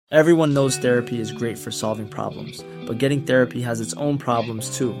Everyone knows therapy is great for solving problems, but getting therapy has its own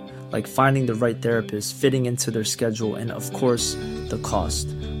problems too, like finding the right therapist, fitting into their schedule, and of course, the cost.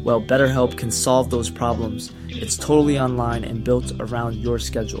 Well, BetterHelp can solve those problems. It's totally online and built around your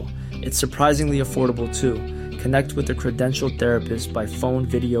schedule. It's surprisingly affordable too. Connect with a credentialed therapist by phone,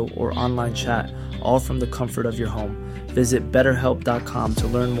 video, or online chat, all from the comfort of your home. Visit BetterHelp.com to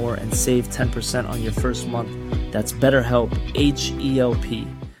learn more and save 10% on your first month. That's BetterHelp, H-E-L-P.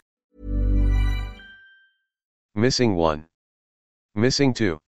 Missing 1. Missing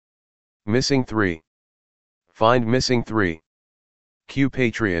 2. Missing 3. Find missing 3. Q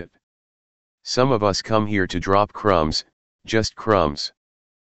Patriot. Some of us come here to drop crumbs, just crumbs.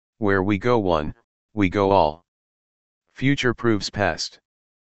 Where we go one, we go all. Future proves past.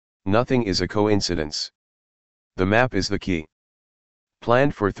 Nothing is a coincidence. The map is the key.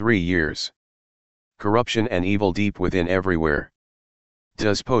 Planned for 3 years. Corruption and evil deep within everywhere.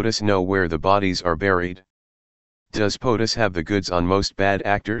 Does POTUS know where the bodies are buried? Does POTUS have the goods on most bad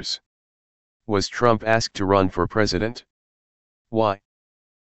actors? Was Trump asked to run for president? Why?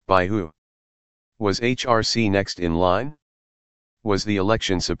 By who? Was HRC next in line? Was the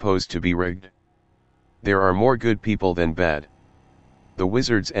election supposed to be rigged? There are more good people than bad. The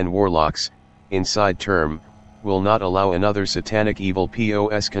wizards and warlocks, inside term, will not allow another satanic evil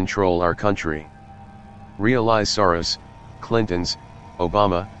POS control our country. Realize Soros, Clintons,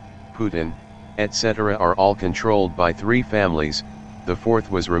 Obama, Putin, etc. are all controlled by 3 families, the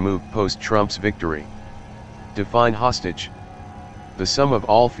 4th was removed post-Trump's victory. Define hostage. The sum of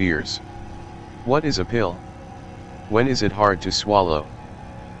all fears. What is a pill? When is it hard to swallow?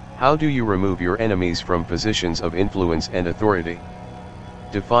 How do you remove your enemies from positions of influence and authority?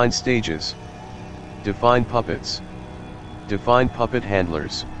 Define stages. Define puppets. Define puppet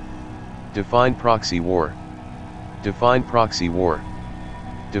handlers. Define proxy war. Define proxy war.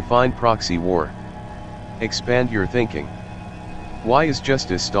 Define proxy war. Expand your thinking. Why is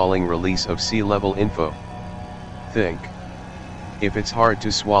justice stalling release of sea-level info? Think. If it's hard to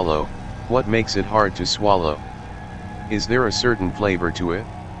swallow, what makes it hard to swallow? Is there a certain flavor to it?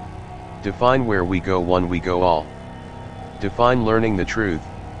 Define where we go one, we go all. Define learning the truth.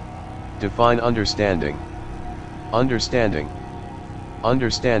 Define understanding. Understanding.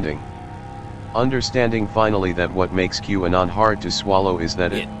 Understanding. Understanding finally that what makes QAnon hard to swallow is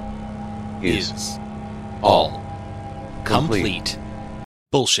that it is all complete.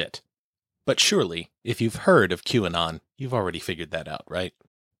 Bullshit. But surely, if you've heard of QAnon, you've already figured that out, right?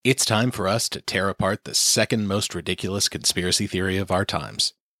 It's time for us to tear apart the second most ridiculous conspiracy theory of our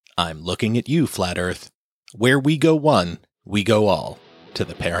times. I'm looking at you, Flat Earth. Where we go one, we go all, to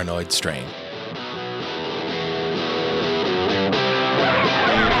the paranoid strain.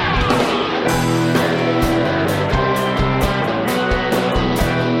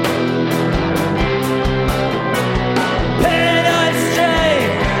 Paranoid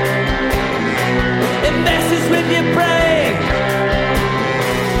strain. It messes with your brain.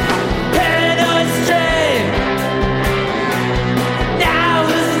 Paranoid strain. Now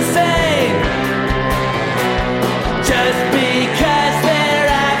who's insane? Just because they're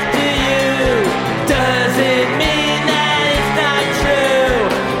after you doesn't mean that it's not true.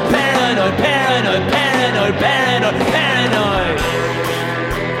 Paranoid, paranoid, paranoid, paranoid, paranoid.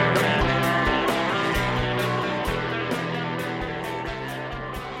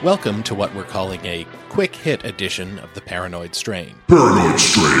 Welcome to what we're calling a quick hit edition of the Paranoid Strain. Paranoid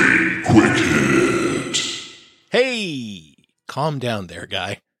Strain, quick hit. Hey! Calm down there,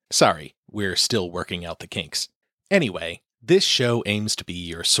 guy. Sorry, we're still working out the kinks. Anyway, this show aims to be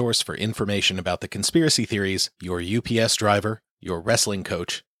your source for information about the conspiracy theories your UPS driver, your wrestling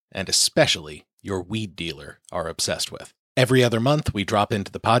coach, and especially your weed dealer are obsessed with. Every other month, we drop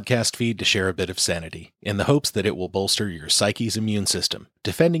into the podcast feed to share a bit of sanity, in the hopes that it will bolster your psyche's immune system,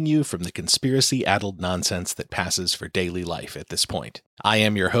 defending you from the conspiracy-addled nonsense that passes for daily life at this point. I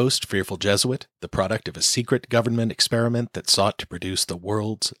am your host, Fearful Jesuit, the product of a secret government experiment that sought to produce the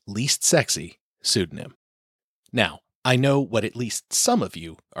world's least sexy pseudonym. Now, I know what at least some of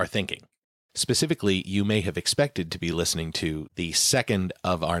you are thinking. Specifically, you may have expected to be listening to the second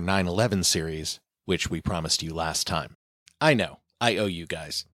of our 9/11 series, which we promised you last time. I know, I owe you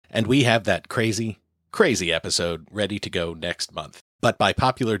guys. And we have that crazy episode ready to go next month. But by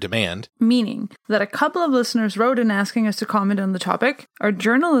popular demand, meaning that a couple of listeners wrote in asking us to comment on the topic, our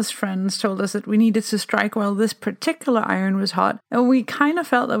journalist friends told us that we needed to strike while this particular iron was hot, and we kind of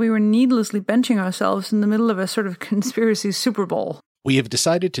felt that we were needlessly benching ourselves in the middle of a sort of conspiracy Super Bowl. We have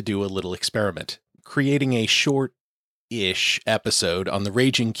decided to do a little experiment, creating a short-ish episode on the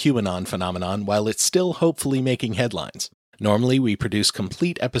raging QAnon phenomenon while it's still hopefully making headlines. Normally, we produce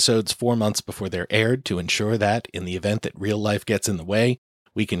complete episodes 4 months before they're aired to ensure that, in the event that real life gets in the way,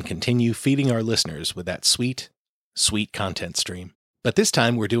 we can continue feeding our listeners with that sweet, sweet content stream. But this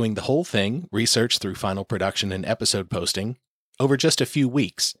time, we're doing the whole thing, research through final production and episode posting, over just a few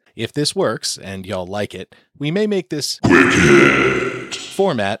weeks. If this works, and y'all like it, we may make this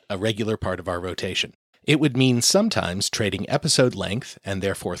format a regular part of our rotation. It would mean sometimes trading episode length, and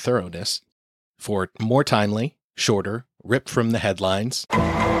therefore thoroughness, for more timely, shorter, ripped from the headlines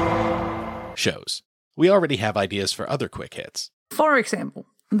shows. We already have ideas for other quick hits. For example,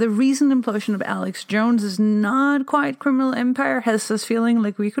 the recent implosion of Alex Jones's not quite criminal empire has us feeling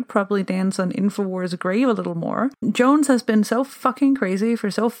like we could probably dance on InfoWars' grave a little more. Jones has been so fucking crazy for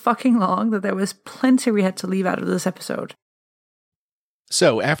so fucking long that there was plenty we had to leave out of this episode.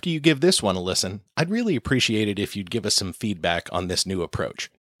 So, after you give this one a listen, I'd really appreciate it if you'd give us some feedback on this new approach.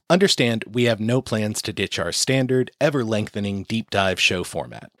 Understand, we have no plans to ditch our standard, ever-lengthening deep dive show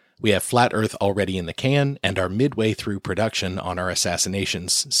format. We have Flat Earth already in the can and are midway through production on our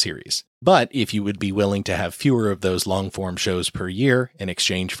Assassinations series. But if you would be willing to have fewer of those long-form shows per year in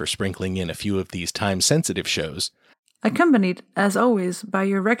exchange for sprinkling in a few of these time-sensitive shows, accompanied, as always, by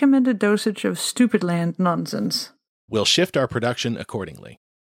your recommended dosage of Stupidland nonsense, we'll shift our production accordingly.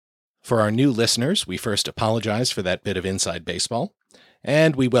 For our new listeners, we first apologize for that bit of inside baseball,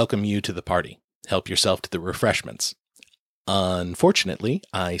 and we welcome you to the party. Help yourself to the refreshments. Unfortunately,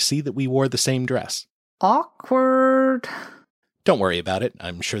 I see that we wore the same dress. Awkward. Don't worry about it.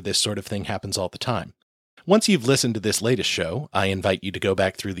 I'm sure this sort of thing happens all the time. Once you've listened to this latest show, I invite you to go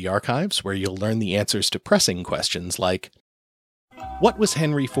back through the archives where you'll learn the answers to pressing questions like, what was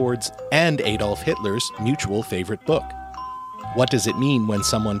Henry Ford's and Adolf Hitler's mutual favorite book? What does it mean when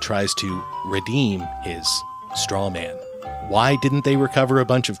someone tries to redeem his straw man? Why didn't they recover a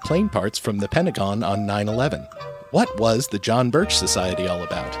bunch of plane parts from the Pentagon on 9/11? What was the John Birch Society all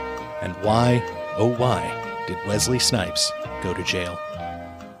about? And why, oh why, did Wesley Snipes go to jail?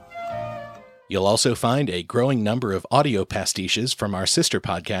 You'll also find a growing number of audio pastiches from our sister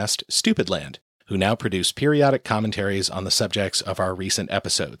podcast, Stupidland, who now produce periodic commentaries on the subjects of our recent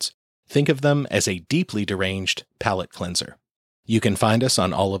episodes. Think of them as a deeply deranged palate cleanser. You can find us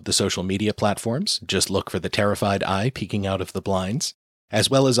on all of the social media platforms. Just look for the terrified eye peeking out of the blinds,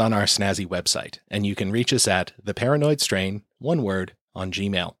 as well as on our snazzy website, and you can reach us at theparanoidstrain, one word, on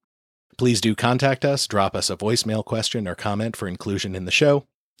Gmail. Please do contact us, drop us a voicemail question or comment for inclusion in the show,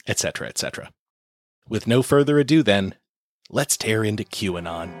 etc., etc. With no further ado then, let's tear into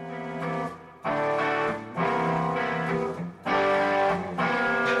QAnon.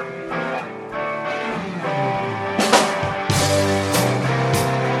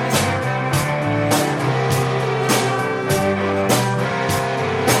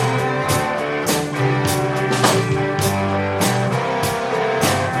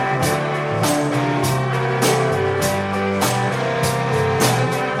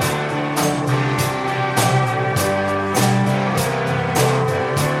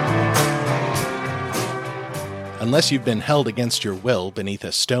 Unless you've been held against your will beneath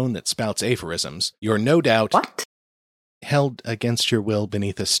a stone that spouts aphorisms, you're no doubt... What? Held against your will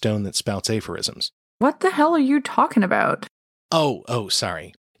beneath a stone that spouts aphorisms. What the hell are you talking about? Oh,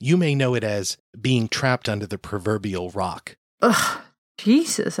 sorry. You may know it as being trapped under the proverbial rock. Ugh,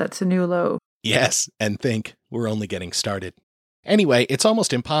 Jesus, that's a new low. Yes, and think, we're only getting started. Anyway, it's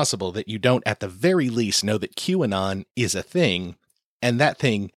almost impossible that you don't at the very least know that QAnon is a thing, and that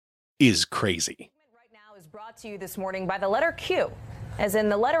thing is crazy. Brought to you this morning by the letter Q, as in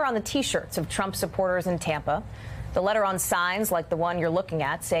the letter on the T-shirts of Trump supporters in Tampa, the letter on signs like the one you're looking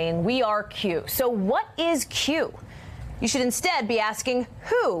at saying, "We are Q." So what is Q? You should instead be asking,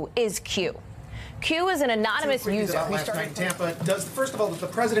 who is Q? Q is an anonymous user. Last night in Tampa, first of all, does the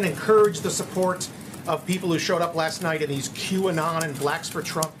president encourage the support of people who showed up last night in these QAnon and Blacks for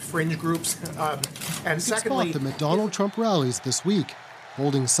Trump fringe groups? And secondly, spot them at Donald Trump rallies this week,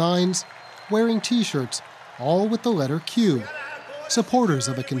 holding signs, wearing T-shirts, all with the letter Q. Supporters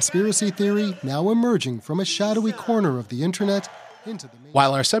of a conspiracy theory now emerging from a shadowy corner of the internet into the main...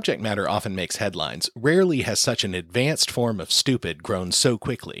 While our subject matter often makes headlines, rarely has such an advanced form of stupid grown so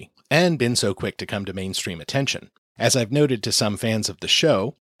quickly, and been so quick to come to mainstream attention. As I've noted to some fans of the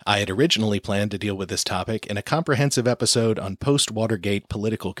show, I had originally planned to deal with this topic in a comprehensive episode on post-Watergate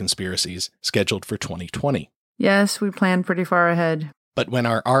political conspiracies scheduled for 2020. Yes, we planned pretty far ahead. But when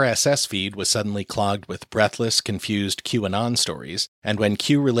our RSS feed was suddenly clogged with breathless, confused QAnon stories, and when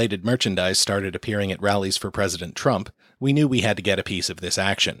Q-related merchandise started appearing at rallies for President Trump, we knew we had to get a piece of this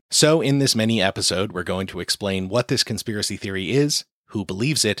action. So in this mini-episode, we're going to explain what this conspiracy theory is, who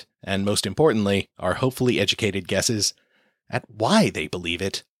believes it, and most importantly, our hopefully educated guesses, at why they believe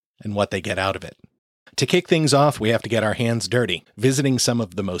it and what they get out of it. To kick things off, we have to get our hands dirty, visiting some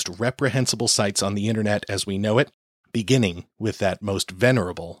of the most reprehensible sites on the internet as we know it, beginning with that most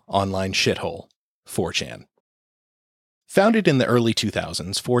venerable online shithole, 4chan. Founded in the early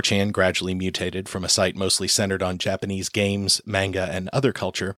 2000s, 4chan gradually mutated from a site mostly centered on Japanese games, manga, and other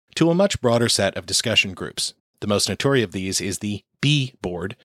culture to a much broader set of discussion groups. The most notorious of these is the B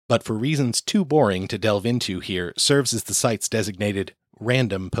board, but for reasons too boring to delve into here, serves as the site's designated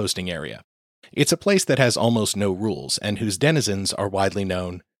random posting area. It's a place that has almost no rules, and whose denizens are widely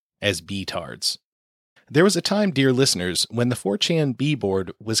known as B-tards. There was a time, dear listeners, when the 4chan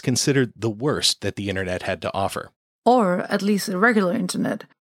B-board was considered the worst that the internet had to offer. Or at least the regular internet.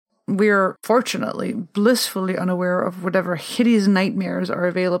 We're fortunately blissfully unaware of whatever hideous nightmares are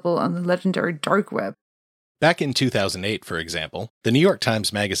available on the legendary dark web. Back in 2008, for example, the New York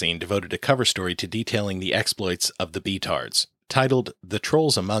Times Magazine devoted a cover story to detailing the exploits of the B-tards. Titled The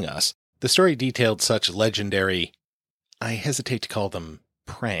Trolls Among Us, the story detailed such legendary, I hesitate to call them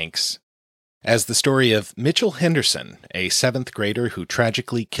pranks, as the story of Mitchell Henderson, a 7th grader who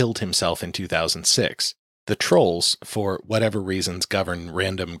tragically killed himself in 2006. The trolls, for whatever reasons govern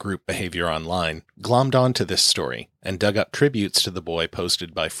random group behavior online, glommed onto this story and dug up tributes to the boy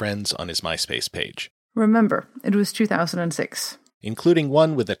posted by friends on his MySpace page. Remember, it was 2006. Including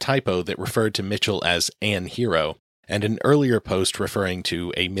one with a typo that referred to Mitchell as an hero, and an earlier post referring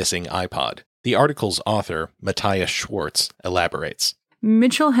to a missing iPod. The article's author, Matthias Schwartz, elaborates.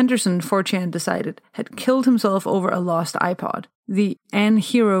 Mitchell Henderson, 4chan decided, had killed himself over a lost iPod. The an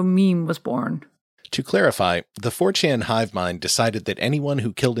hero meme was born. To clarify, the 4chan hive mind decided that anyone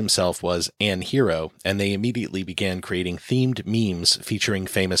who killed himself was an hero, and they immediately began creating themed memes featuring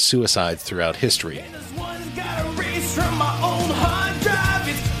famous suicides throughout history.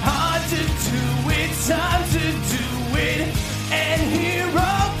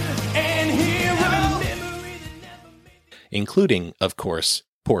 Including, of course,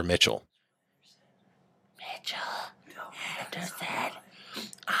 poor Mitchell. Mitchell Henderson,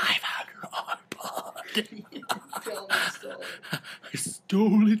 I've had an iPod. I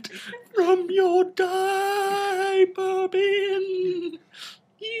stole it from your diaper bin.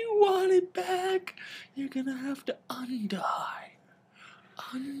 You want it back? You're gonna have to undie.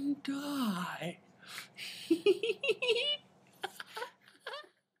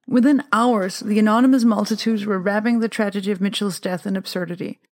 Within hours, the anonymous multitudes were wrapping the tragedy of Mitchell's death in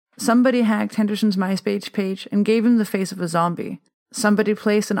absurdity. Somebody hacked Henderson's MySpace page and gave him the face of a zombie. Somebody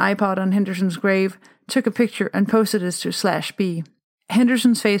placed an iPod on Henderson's grave, took a picture, and posted it to /B.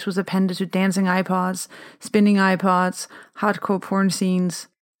 Henderson's face was appended to dancing iPods, spinning iPods, hardcore porn scenes.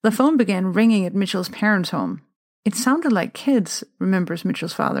 The phone began ringing at Mitchell's parents' home. It sounded like kids, remembers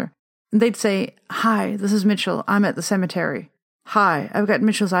Mitchell's father. They'd say, "Hi, this is Mitchell. I'm at the cemetery. Hi, I've got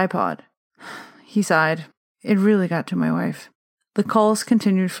Mitchell's iPod." He sighed. It really got to my wife. The calls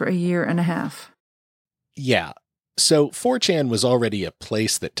continued for a year and a half. Yeah, so 4chan was already a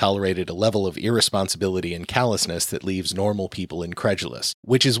place that tolerated a level of irresponsibility and callousness that leaves normal people incredulous,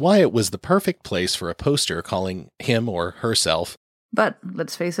 which is why it was the perfect place for a poster calling him or herself, but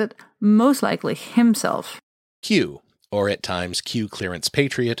let's face it, most likely himself, Q, or at times Q Clearance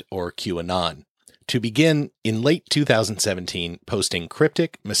Patriot or QAnon. To begin, in late 2017, posting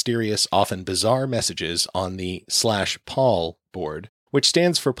cryptic, mysterious, often bizarre messages on the /Paul board, which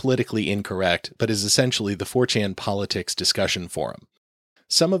stands for politically incorrect, but is essentially the 4chan politics discussion forum.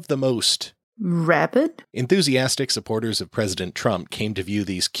 Some of the most rapid, enthusiastic supporters of President Trump came to view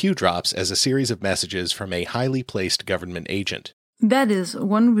these Q drops as a series of messages from a highly placed government agent. That is,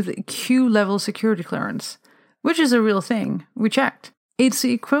 one with a Q-level security clearance, which is a real thing. We checked. It's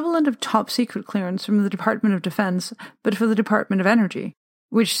the equivalent of top secret clearance from the Department of Defense, but for the Department of Energy.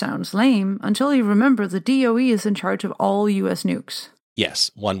 Which sounds lame until you remember the DOE is in charge of all US nukes.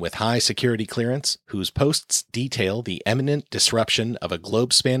 Yes, one with high security clearance, whose posts detail the imminent disruption of a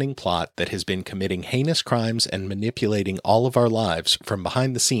globe-spanning plot that has been committing heinous crimes and manipulating all of our lives from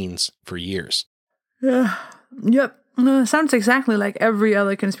behind the scenes for years. Yep, sounds exactly like every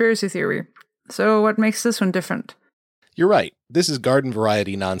other conspiracy theory. So what makes this one different? You're right, this is garden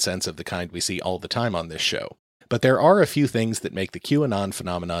variety nonsense of the kind we see all the time on this show. But there are a few things that make the QAnon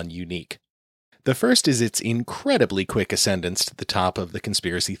phenomenon unique. The first is its incredibly quick ascendance to the top of the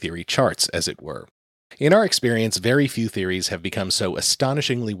conspiracy theory charts, as it were. In our experience, very few theories have become so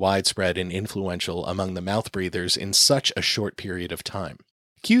astonishingly widespread and influential among the mouth breathers in such a short period of time.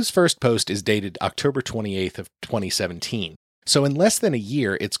 Q's first post is dated October 28th of 2017. So in less than a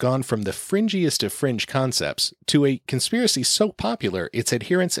year, it's gone from the fringiest of fringe concepts to a conspiracy so popular its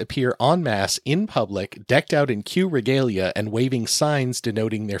adherents appear en masse in public, decked out in Q regalia and waving signs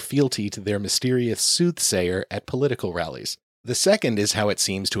denoting their fealty to their mysterious soothsayer at political rallies. The second is how it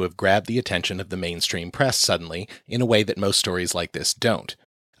seems to have grabbed the attention of the mainstream press suddenly, in a way that most stories like this don't.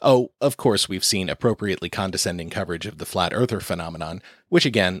 Oh, of course we've seen appropriately condescending coverage of the flat earther phenomenon, which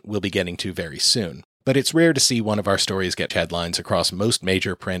again we'll be getting to very soon. But it's rare to see one of our stories get headlines across most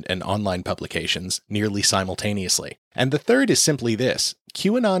major print and online publications nearly simultaneously. And the third is simply this.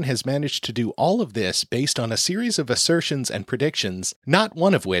 QAnon has managed to do all of this based on a series of assertions and predictions, not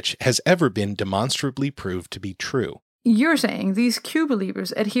one of which has ever been demonstrably proved to be true. You're saying these Q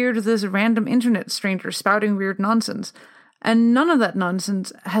believers adhere to this random internet stranger spouting weird nonsense, and none of that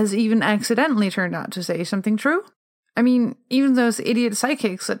nonsense has even accidentally turned out to say something true? I mean, even those idiot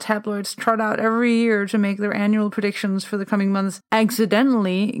psychics that tabloids trot out every year to make their annual predictions for the coming months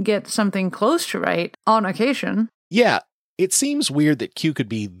accidentally get something close to right on occasion. Yeah, it seems weird that Q could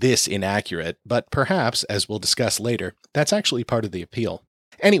be this inaccurate, but perhaps, as we'll discuss later, that's actually part of the appeal.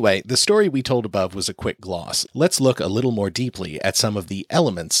 Anyway, the story we told above was a quick gloss. Let's look a little more deeply at some of the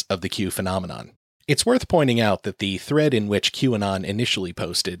elements of the Q phenomenon. It's worth pointing out that the thread in which QAnon initially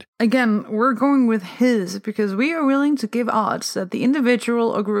posted... Again, we're going with his because we are willing to give odds that the individual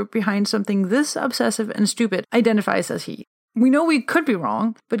or group behind something this obsessive and stupid identifies as he. We know we could be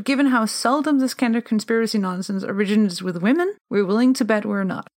wrong, but given how seldom this kind of conspiracy nonsense originates with women, we're willing to bet we're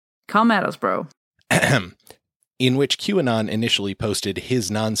not. Come at us, bro. In which QAnon initially posted his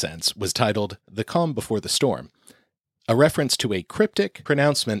nonsense was titled The Calm Before the Storm, a reference to a cryptic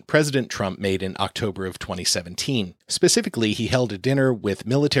pronouncement President Trump made in October of 2017. Specifically, he held a dinner with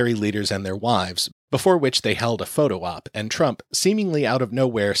military leaders and their wives, before which they held a photo op, and Trump, seemingly out of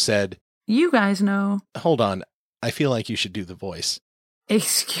nowhere, said, "You guys know." Hold on, I feel like you should do the voice.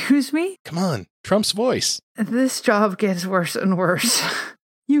 Excuse me? Come on, Trump's voice. This job gets worse and worse.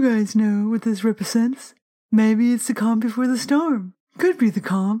 You guys know what this represents? Maybe it's the calm before the storm. Could be the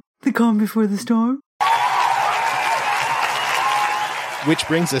calm before the storm. Which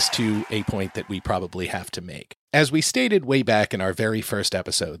brings us to a point that we probably have to make. As we stated way back in our very first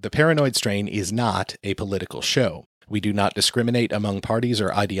episode, the Paranoid Strain is not a political show. We do not discriminate among parties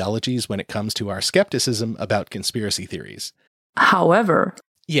or ideologies when it comes to our skepticism about conspiracy theories. However...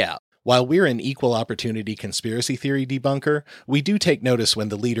 Yeah, while we're an equal opportunity conspiracy theory debunker, we do take notice when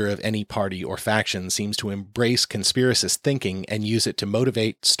the leader of any party or faction seems to embrace conspiracist thinking and use it to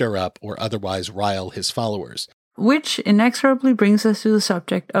motivate, stir up, or otherwise rile his followers. Which inexorably brings us to the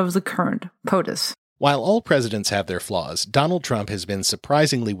subject of the current POTUS. While all presidents have their flaws, Donald Trump has been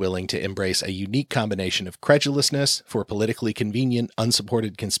surprisingly willing to embrace a unique combination of credulousness for politically convenient,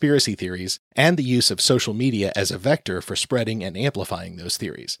 unsupported conspiracy theories, and the use of social media as a vector for spreading and amplifying those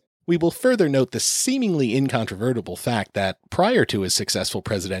theories. We will further note the seemingly incontrovertible fact that, prior to his successful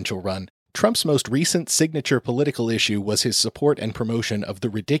presidential run, Trump's most recent signature political issue was his support and promotion of the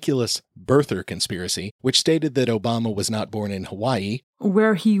ridiculous birther conspiracy, which stated that Obama was not born in Hawaii,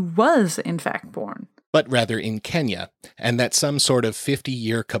 where he was in fact born, but rather in Kenya, and that some sort of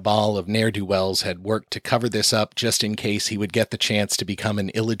 50-year cabal of ne'er-do-wells had worked to cover this up just in case he would get the chance to become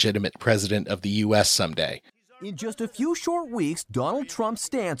an illegitimate president of the U.S. someday. In just a few short weeks, Donald Trump's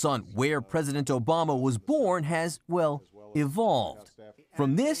stance on where President Obama was born has, well, evolved.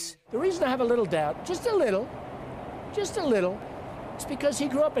 From this... The reason I have a little doubt, just a little, it's because he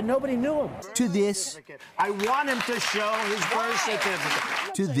grew up and nobody knew him. To this... I want him to show his birth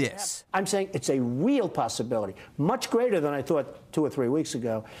certificate. To this... I'm saying it's a real possibility, much greater than I thought 2 or 3 weeks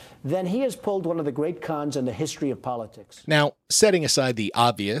ago. Then he has pulled one of the great cons in the history of politics. Now, setting aside the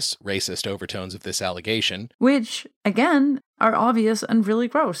obvious racist overtones of this allegation... which, again, are obvious and really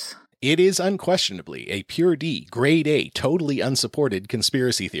gross. It is unquestionably a pure D, grade A, totally unsupported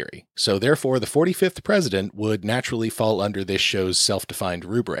conspiracy theory, so therefore the 45th president would naturally fall under this show's self-defined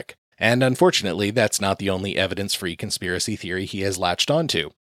rubric. And unfortunately, that's not the only evidence-free conspiracy theory he has latched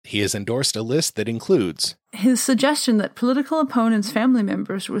onto. He has endorsed a list that includes his suggestion that political opponents' family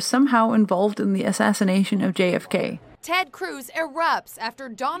members were somehow involved in the assassination of JFK. Ted Cruz erupts after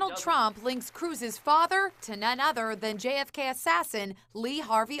Donald Trump links Cruz's father to none other than JFK assassin Lee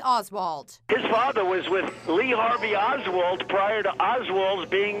Harvey Oswald. His father was with Lee Harvey Oswald prior to Oswald's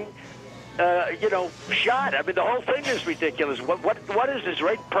being, shot. I mean, the whole thing is ridiculous. What is this,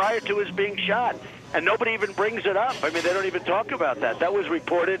 right prior to his being shot? And nobody even brings it up. I mean, they don't even talk about that. That was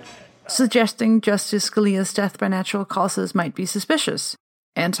reported. Suggesting Justice Scalia's death by natural causes might be suspicious.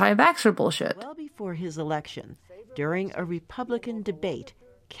 Anti-vaxxer bullshit. Well before his election, during a Republican debate,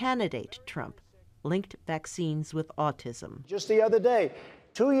 candidate Trump linked vaccines with autism. Just the other day,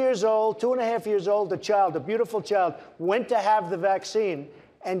 2 years old, 2.5 years old, a beautiful child, went to have the vaccine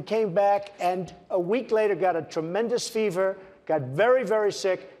and came back and a week later got a tremendous fever, got very, very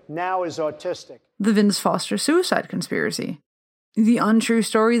sick, now is autistic. The Vince Foster suicide conspiracy. The untrue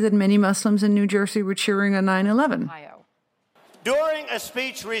story that many Muslims in New Jersey were cheering on 9/11. During a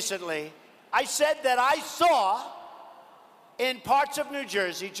speech recently, I said that I saw in parts of New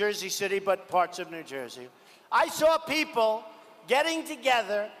Jersey, Jersey City, but parts of New Jersey, I saw people getting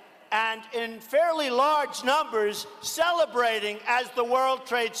together and in fairly large numbers celebrating as the World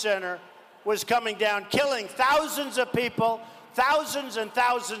Trade Center was coming down, killing thousands of people, thousands and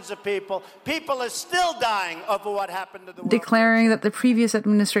thousands of people. People are still dying over what happened to the World declaring that the previous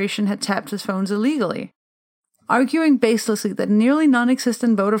administration had tapped his phones illegally, arguing baselessly that nearly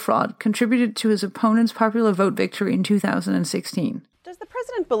non-existent voter fraud contributed to his opponent's popular vote victory in 2016. Does the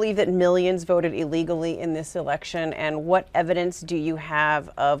president believe that millions voted illegally in this election? And what evidence do you have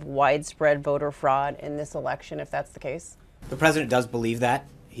of widespread voter fraud in this election, if that's the case? The president does believe that.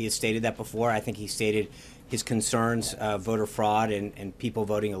 He has stated that before. I think he stated his concerns of voter fraud and people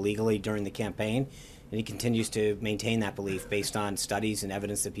voting illegally during the campaign. And he continues to maintain that belief based on studies and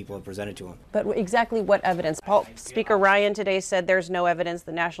evidence that people have presented to him. But exactly what evidence? Speaker Ryan today said there's no evidence.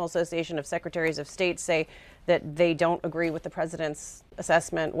 The National Association of Secretaries of State say that they don't agree with the president's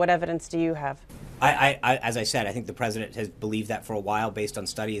assessment. What evidence do you have? As I said, I think the president has believed that for a while based on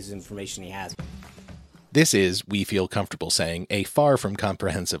studies and information he has. This is, we feel comfortable saying, a far from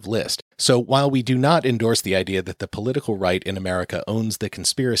comprehensive list. So while we do not endorse the idea that the political right in America owns the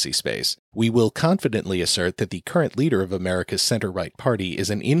conspiracy space, we will confidently assert that the current leader of America's center-right party is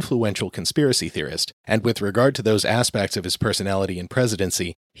an influential conspiracy theorist, and with regard to those aspects of his personality and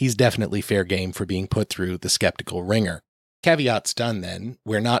presidency, he's definitely fair game for being put through the skeptical ringer. Caveats done then,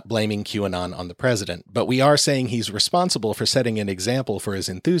 we're not blaming QAnon on the president, but we are saying he's responsible for setting an example for his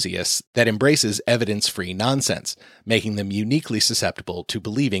enthusiasts that embraces evidence-free nonsense, making them uniquely susceptible to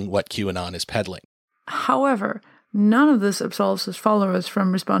believing what QAnon is peddling. However, none of this absolves his followers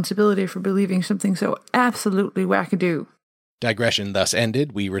from responsibility for believing something so absolutely wackadoo. Digression thus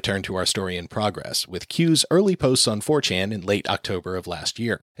ended, we return to our story in progress, with Q's early posts on 4chan in late October of last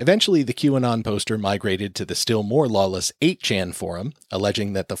year. Eventually, the QAnon poster migrated to the still more lawless 8chan forum,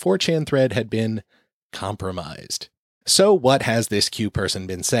 alleging that the 4chan thread had been compromised. So what has this Q person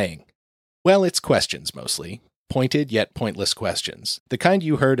been saying? Well, it's questions mostly. Pointed yet pointless questions. The kind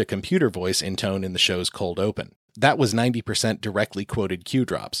you heard a computer voice intone in the show's cold open. That was 90% directly quoted Q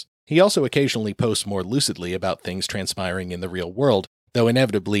drops. He also occasionally posts more lucidly about things transpiring in the real world, though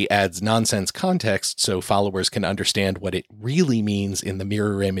inevitably adds nonsense context so followers can understand what it really means in the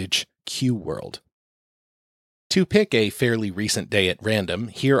mirror image Q world. To pick a fairly recent day at random,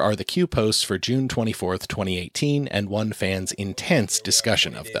 here are the Q posts for June 24th, 2018, and one fan's intense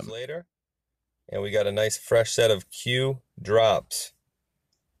discussion of them. Later, and we got a nice fresh set of Q drops.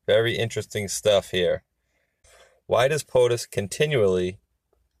 Very interesting stuff here. Why does POTUS continually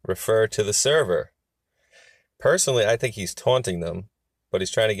refer to the server? Personally, I think he's taunting them, but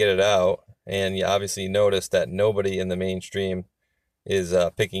he's trying to get it out, and you obviously notice that nobody in the mainstream is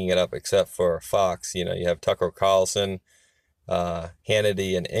picking it up except for Fox. You know, you have Tucker Carlson,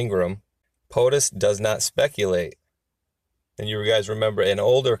 Hannity, and Ingram. POTUS does not speculate. And you guys remember an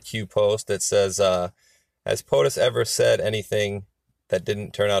older Q post that says, has POTUS ever said anything that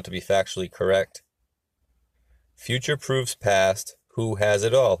didn't turn out to be factually correct? Future proves past. Who has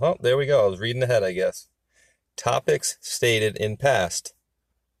it all? Oh, there we go. I was reading ahead, I guess. Topics stated in past.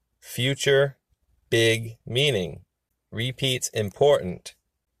 Future, big meaning. Repeats important.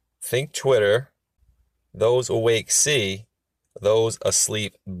 Think Twitter. Those awake see. Those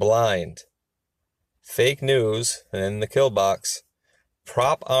asleep blind. Fake news, and in the kill box,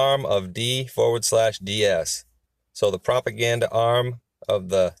 prop arm of D/DS. So the propaganda arm of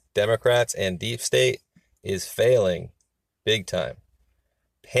the Democrats and deep state is failing. Big time.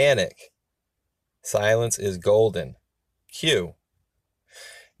 Panic. Silence is golden. Q.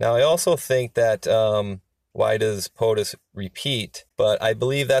 Now, I also think that, why does POTUS repeat? But I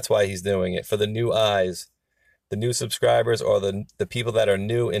believe that's why he's doing it, for the new eyes, the new subscribers, or the people that are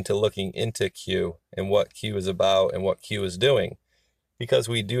new into looking into Q and what Q is about and what Q is doing. Because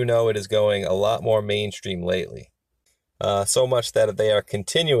we do know it is going a lot more mainstream lately. So much that they are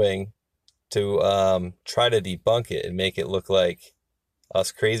continuing to try to debunk it and make it look like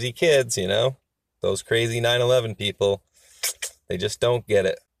us crazy kids, you know, those crazy 9/11 people, they just don't get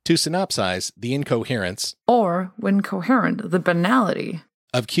it. To synopsize, the incoherence, or when coherent, the banality,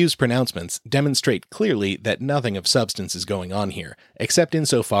 of Q's pronouncements demonstrate clearly that nothing of substance is going on here, except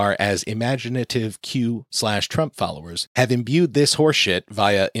insofar as imaginative Q/Trump followers have imbued this horseshit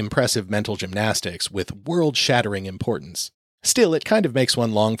via impressive mental gymnastics with world-shattering importance. Still, it kind of makes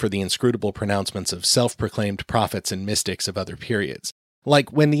one long for the inscrutable pronouncements of self-proclaimed prophets and mystics of other periods.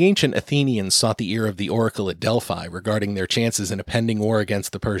 Like when the ancient Athenians sought the ear of the oracle at Delphi regarding their chances in a pending war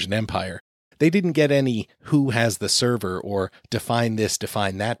against the Persian Empire, they didn't get any who has the server or define this,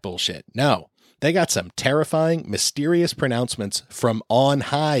 define that bullshit. No, they got some terrifying, mysterious pronouncements from on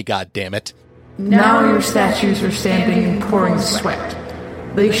high, goddammit. Now your statues are standing in pouring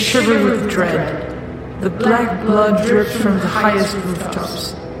sweat. They shiver with dread. The black blood drips from the highest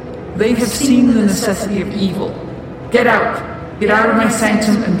rooftops. They have seen the necessity of evil. Get out! Get out of my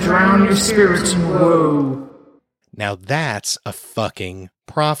sanctum and drown your spirits in woe. Now that's a fucking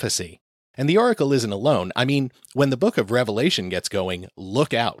prophecy. And the oracle isn't alone. I mean, when the book of Revelation gets going,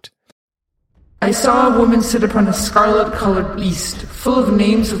 look out. I saw a woman sit upon a scarlet-colored beast, full of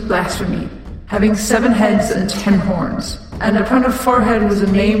names of blasphemy, having 7 heads and 10 horns. And upon her forehead was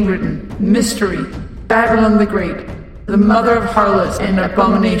a name written, Mystery, Babylon the Great, the mother of harlots and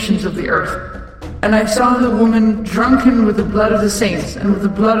abominations of the earth. And I saw the woman drunken with the blood of the saints and with the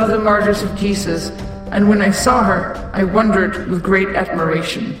blood of the martyrs of Jesus. And when I saw her, I wondered with great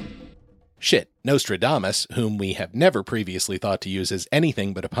admiration. Shit, Nostradamus, whom we have never previously thought to use as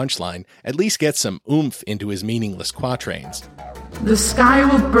anything but a punchline, at least gets some oomph into his meaningless quatrains. The sky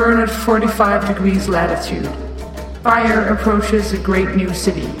will burn at 45 degrees latitude. Fire approaches a great new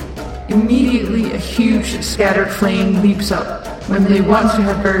city. Immediately a huge scattered flame leaps up when they want to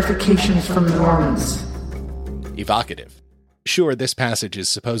have verifications from the Normans. Evocative. Sure, this passage is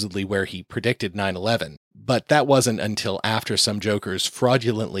supposedly where he predicted 9/11, but that wasn't until after some jokers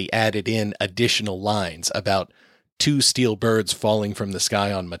fraudulently added in additional lines about 2 steel birds falling from the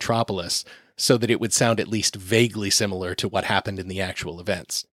sky on Metropolis so that it would sound at least vaguely similar to what happened in the actual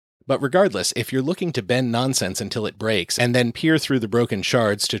events. But regardless, if you're looking to bend nonsense until it breaks and then peer through the broken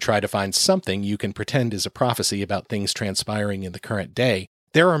shards to try to find something you can pretend is a prophecy about things transpiring in the current day,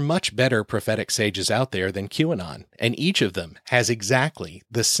 there are much better prophetic sages out there than QAnon, and each of them has exactly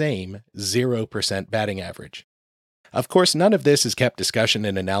the same 0% batting average. Of course, none of this has kept discussion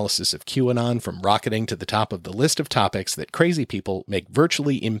and analysis of QAnon from rocketing to the top of the list of topics that crazy people make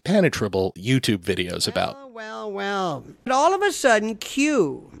virtually impenetrable YouTube videos about. Well. But all of a sudden,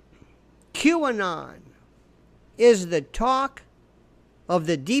 QAnon, is the talk of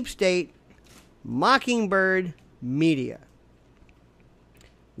the deep state mockingbird media.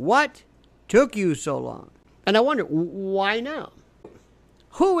 What took you so long? And I wonder, why now?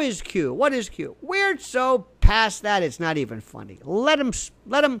 Who is Q? What is Q? We're so past that it's not even funny. Let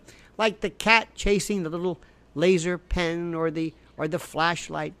him like the cat chasing the little laser pen or the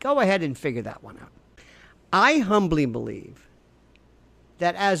flashlight. Go ahead and figure that one out. I humbly believe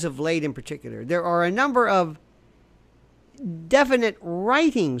that as of late in particular, there are a number of definite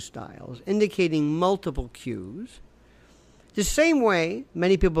writing styles indicating multiple Qs. The same way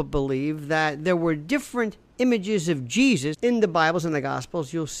many people believe that there were different images of Jesus in the Bibles and the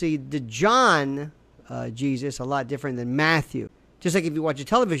Gospels. You'll see the John Jesus a lot different than Matthew. Just like if you watch a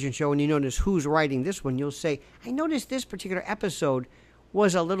television show and you notice who's writing this one, you'll say, I noticed this particular episode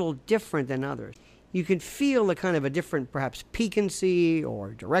was a little different than others. You can feel a kind of a different, perhaps, piquancy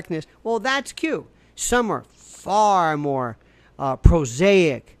or directness. Well, that's Q. Some are far more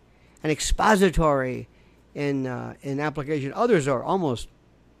prosaic and expository in application. Others are almost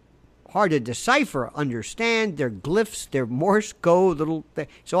hard to decipher, understand. They're glyphs, they're Morse code, little thing.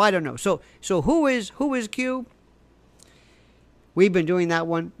 So I don't know. So who is Q? We've been doing that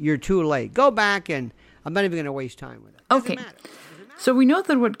one. You're too late. Go back, and I'm not even going to waste time with it. Okay. So we know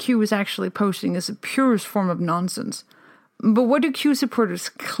that what Q is actually posting is the purest form of nonsense. But what do Q supporters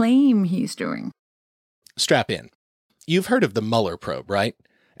claim he's doing? Strap in. You've heard of the Mueller probe, right?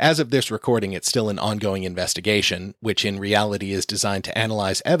 As of this recording, it's still an ongoing investigation, which in reality is designed to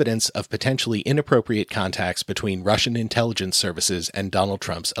analyze evidence of potentially inappropriate contacts between Russian intelligence services and Donald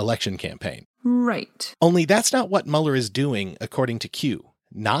Trump's election campaign. Right. Only that's not what Mueller is doing, according to Q.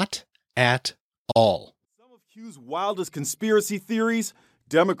 Not at all. Some of Q's wildest conspiracy theories,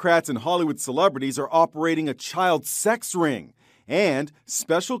 Democrats and Hollywood celebrities are operating a child sex ring. And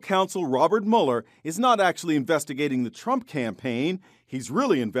special counsel Robert Mueller is not actually investigating the Trump campaign. He's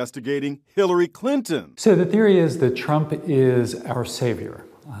really investigating Hillary Clinton. So the theory is that Trump is our savior,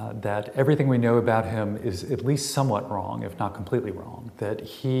 that everything we know about him is at least somewhat wrong, if not completely wrong, that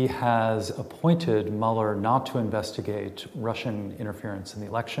he has appointed Mueller not to investigate Russian interference in the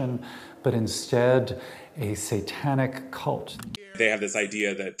election, but instead a satanic cult. They have this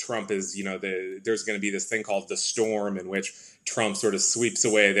idea that Trump is, there's going to be this thing called the storm in which Trump sort of sweeps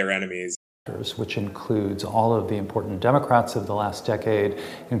away their enemies. Which includes all of the important Democrats of the last decade,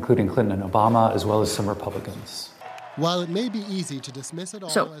 including Clinton and Obama, as well as some Republicans. While it may be easy to dismiss it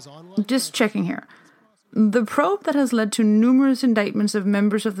all as online... Just checking here. The probe that has led to numerous indictments of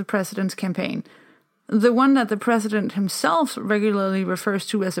members of the president's campaign, the one that the president himself regularly refers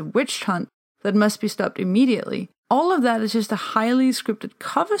to as a witch hunt that must be stopped immediately, all of that is just a highly scripted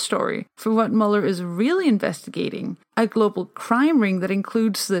cover story for what Mueller is really investigating, a global crime ring that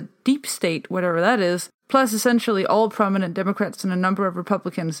includes the deep state, whatever that is, plus essentially all prominent Democrats and a number of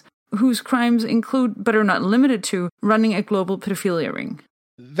Republicans, whose crimes include, but are not limited to, running a global pedophilia ring.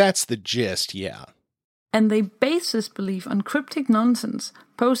 That's the gist, yeah. And they base this belief on cryptic nonsense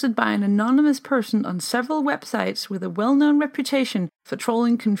posted by an anonymous person on several websites with a well-known reputation for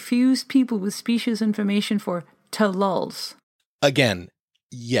trolling confused people with specious information for lulz. Again,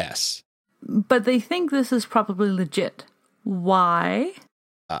 yes. But they think this is probably legit. Why?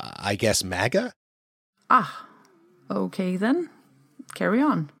 I guess MAGA? Okay then. Carry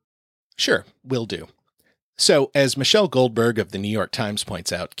on. Sure, will do. So, as Michelle Goldberg of the New York Times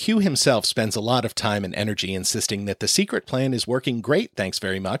points out, Q himself spends a lot of time and energy insisting that the secret plan is working great, thanks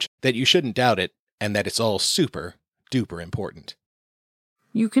very much, that you shouldn't doubt it, and that it's all super duper important.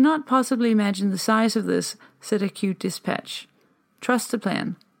 You cannot possibly imagine the size of this, said a Q dispatch. Trust the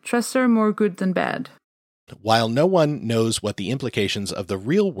plan. Trusts are more good than bad. While no one knows what the implications of the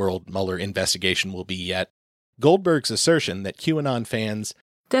real-world Mueller investigation will be yet, Goldberg's assertion that QAnon fans'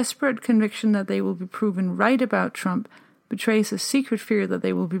 desperate conviction that they will be proven right about Trump betrays a secret fear that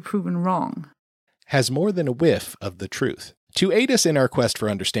they will be proven wrong has more than a whiff of the truth. To aid us in our quest for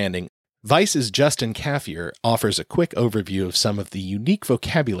understanding, Vice's Justin Caffier offers a quick overview of some of the unique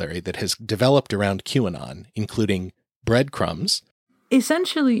vocabulary that has developed around QAnon, including breadcrumbs,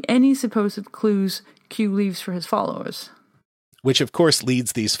 essentially any supposed clues Q leaves for his followers, which of course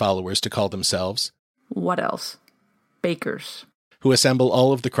leads these followers to call themselves, what else? Bakers, who assemble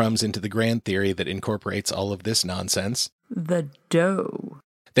all of the crumbs into the grand theory that incorporates all of this nonsense, the dough.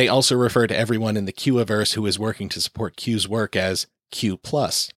 They also refer to everyone in the Q-averse who is working to support Q's work as Q+.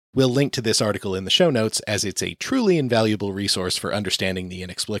 We'll link to this article in the show notes as it's a truly invaluable resource for understanding the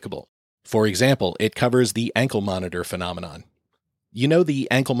inexplicable. For example, it covers the ankle monitor phenomenon. You know the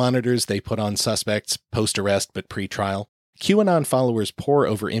ankle monitors they put on suspects post-arrest but pre-trial? QAnon followers pore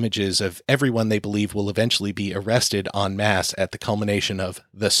over images of everyone they believe will eventually be arrested en masse at the culmination of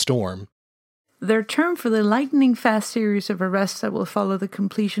the storm. Their term for the lightning-fast series of arrests that will follow the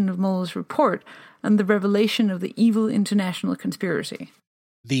completion of Mueller's report and the revelation of the evil international conspiracy.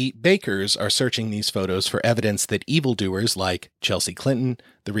 The Bakers are searching these photos for evidence that evildoers like Chelsea Clinton,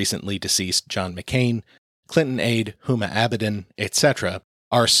 the recently deceased John McCain, Clinton aide Huma Abedin, etc.,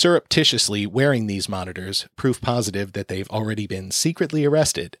 are surreptitiously wearing these monitors, proof positive that they've already been secretly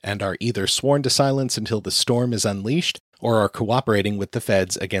arrested and are either sworn to silence until the storm is unleashed or are cooperating with the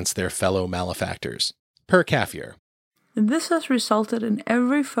feds against their fellow malefactors. Per Caffier. This has resulted in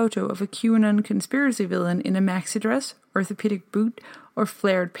every photo of a QAnon conspiracy villain in a maxi dress, orthopedic boot, or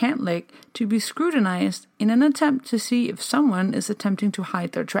flared pant leg to be scrutinized in an attempt to see if someone is attempting to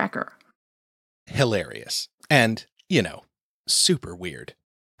hide their tracker. Hilarious. And, super weird.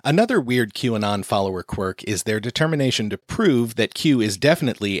 Another weird QAnon follower quirk is their determination to prove that Q is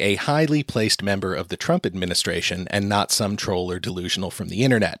definitely a highly placed member of the Trump administration and not some troll or delusional from the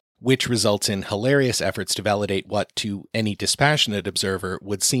internet, which results in hilarious efforts to validate what, to any dispassionate observer,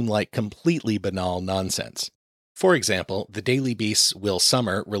 would seem like completely banal nonsense. For example, the Daily Beast's Will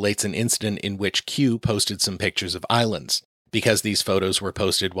Sommer relates an incident in which Q posted some pictures of islands. Because these photos were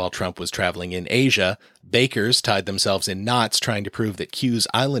posted while Trump was traveling in Asia, bakers tied themselves in knots trying to prove that Q's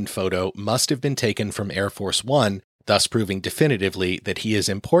island photo must have been taken from Air Force One, thus proving definitively that he is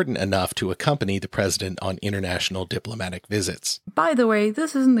important enough to accompany the president on international diplomatic visits. By the way,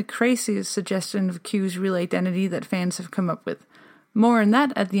 this isn't the craziest suggestion of Q's real identity that fans have come up with. More on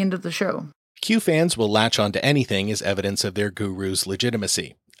that at the end of the show. Q fans will latch onto anything as evidence of their guru's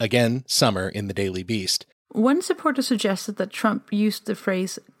legitimacy. Again, Sommer in the Daily Beast. One supporter suggested that Trump used the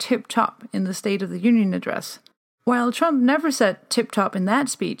phrase tip-top in the State of the Union address. While Trump never said tip-top in that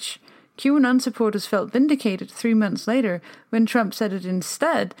speech, QAnon supporters felt vindicated 3 months later when Trump said it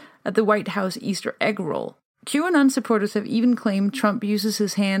instead at the White House Easter egg roll. QAnon supporters have even claimed Trump uses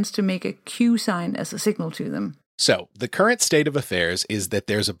his hands to make a Q sign as a signal to them. So, the current state of affairs is that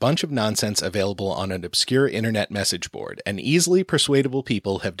there's a bunch of nonsense available on an obscure internet message board, and easily persuadable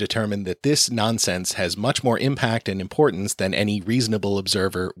people have determined that this nonsense has much more impact and importance than any reasonable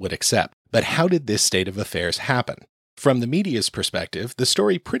observer would accept. But how did this state of affairs happen? From the media's perspective, the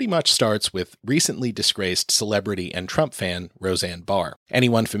story pretty much starts with recently disgraced celebrity and Trump fan Roseanne Barr.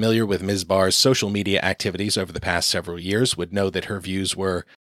 Anyone familiar with Ms. Barr's social media activities over the past several years would know that her views were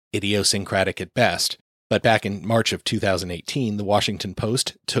idiosyncratic at best. But back in March of 2018, the Washington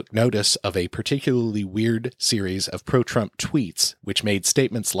Post took notice of a particularly weird series of pro-Trump tweets, which made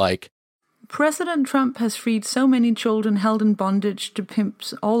statements like, President Trump has freed so many children held in bondage to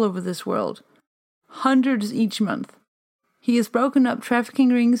pimps all over this world. Hundreds each month. He has broken up trafficking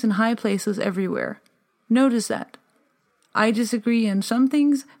rings in high places everywhere. Notice that. I disagree on some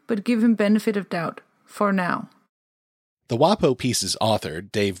things, but give him benefit of doubt, for now. The WAPO piece's author,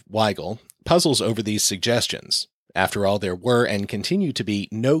 Dave Weigel, puzzles over these suggestions. After all, there were and continue to be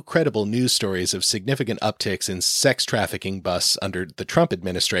no credible news stories of significant upticks in sex trafficking busts under the Trump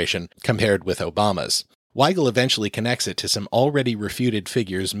administration compared with Obama's. Weigel eventually connects it to some already refuted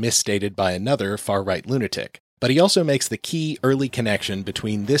figures misstated by another far-right lunatic. But he also makes the key early connection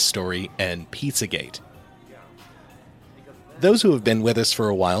between this story and Pizzagate. Those who have been with us for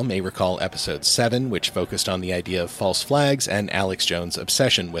a while may recall episode 7, which focused on the idea of false flags and Alex Jones'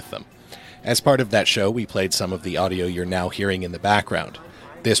 obsession with them. As part of that show, we played some of the audio you're now hearing in the background.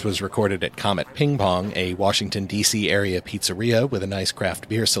 This was recorded at Comet Ping Pong, a Washington, D.C. area pizzeria with a nice craft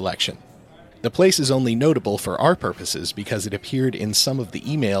beer selection. The place is only notable for our purposes because it appeared in some of the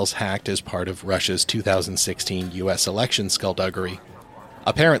emails hacked as part of Russia's 2016 U.S. election skullduggery.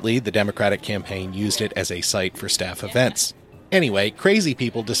 Apparently, the Democratic campaign used it as a site for staff events. Anyway, crazy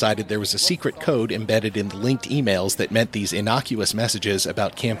people decided there was a secret code embedded in the linked emails that meant these innocuous messages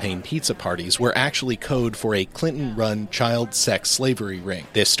about campaign pizza parties were actually code for a Clinton-run child sex slavery ring.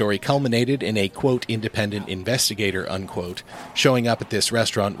 This story culminated in a, quote, independent investigator, unquote, showing up at this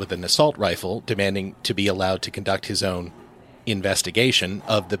restaurant with an assault rifle, demanding to be allowed to conduct his own investigation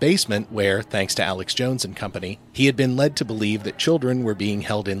of the basement where, thanks to Alex Jones and company, he had been led to believe that children were being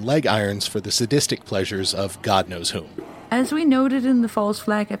held in leg irons for the sadistic pleasures of God knows whom. As we noted in the false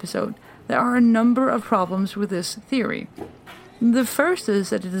flag episode, there are a number of problems with this theory. The first is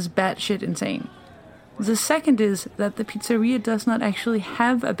that it is batshit insane. The second is that the pizzeria does not actually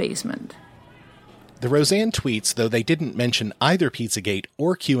have a basement. The Roseanne tweets, though they didn't mention either Pizzagate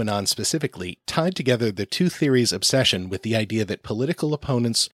or QAnon specifically, tied together the two theories' obsession with the idea that political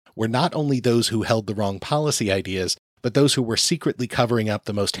opponents were not only those who held the wrong policy ideas, but those who were secretly covering up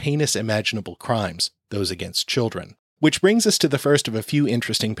the most heinous imaginable crimes, those against children. Which brings us to the first of a few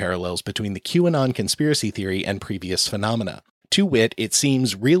interesting parallels between the QAnon conspiracy theory and previous phenomena. To wit, it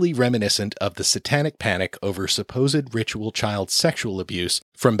seems really reminiscent of the satanic panic over supposed ritual child sexual abuse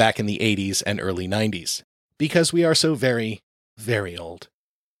from back in the 80s and early 90s. Because we are so very, very old.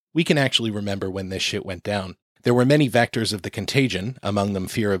 We can actually remember when this shit went down. There were many vectors of the contagion, among them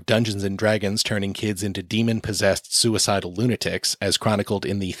fear of Dungeons & Dragons turning kids into demon-possessed suicidal lunatics, as chronicled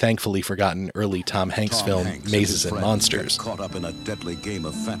in the thankfully forgotten early Tom Hanks film Mazes and Monsters. Caught up in a deadly game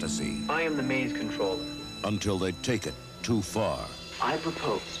of fantasy. I am the maze controller. Until they take it too far. I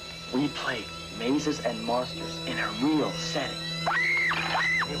propose we play Mazes and Monsters in a real setting.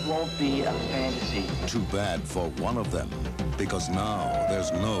 It won't be a fantasy. Too bad for one of them, because now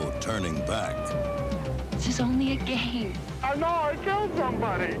there's no turning back. This is only a game. I know, I killed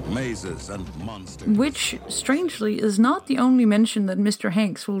somebody. Mazes and Monsters. Which, strangely, is not the only mention that Mr.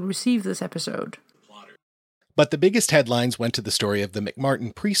 Hanks will receive this episode. But the biggest headlines went to the story of the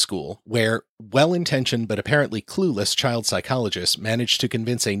McMartin preschool, where well-intentioned but apparently clueless child psychologists managed to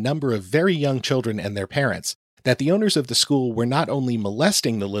convince a number of very young children and their parents that the owners of the school were not only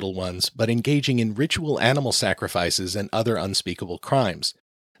molesting the little ones, but engaging in ritual animal sacrifices and other unspeakable crimes.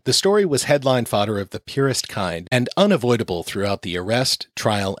 The story was headline fodder of the purest kind and unavoidable throughout the arrest,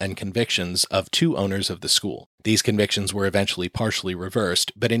 trial, and convictions of two owners of the school. These convictions were eventually partially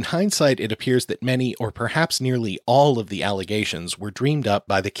reversed, but in hindsight it appears that many, or perhaps nearly all of the allegations were dreamed up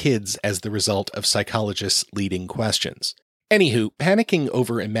by the kids as the result of psychologists' leading questions. Anywho, panicking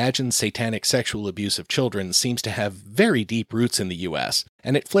over imagined satanic sexual abuse of children seems to have very deep roots in the U.S.,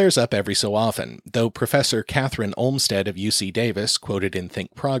 and it flares up every so often, though Professor Catherine Olmsted of UC Davis, quoted in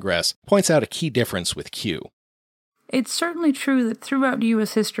Think Progress, points out a key difference with Q. It's certainly true that throughout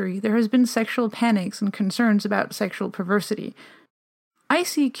U.S. history there has been sexual panics and concerns about sexual perversity. I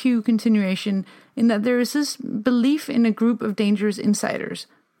see Q continuation in that there is this belief in a group of dangerous insiders,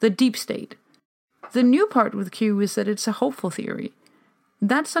 the deep state. The new part with Q is that it's a hopeful theory.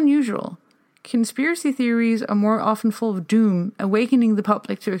 That's unusual. Conspiracy theories are more often full of doom, awakening the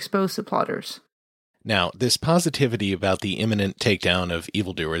public to expose the plotters. Now, this positivity about the imminent takedown of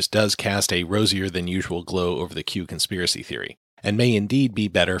evildoers does cast a rosier-than-usual glow over the Q conspiracy theory, and may indeed be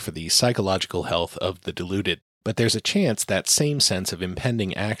better for the psychological health of the deluded. but there's a chance that same sense of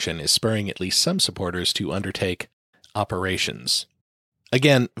impending action is spurring at least some supporters to undertake operations.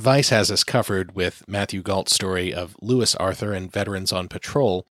 Again, Vice has us covered with Matthew Galt's story of Lewis Arthur and veterans on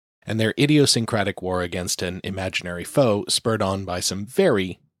patrol, and their idiosyncratic war against an imaginary foe spurred on by some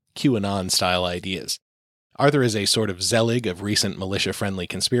very QAnon-style ideas. Arthur is a sort of Zelig of recent militia-friendly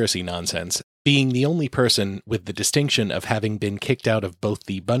conspiracy nonsense, being the only person with the distinction of having been kicked out of both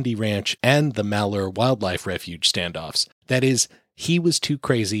the Bundy Ranch and the Malheur Wildlife Refuge standoffs. That is, he was too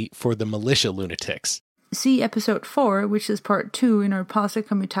crazy for the militia lunatics. See episode 4, which is part 2 in our Posse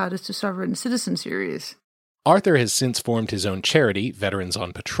Comitatus to Sovereign Citizen series. Arthur has since formed his own charity, Veterans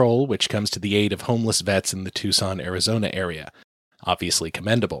on Patrol, which comes to the aid of homeless vets in the Tucson, Arizona area. Obviously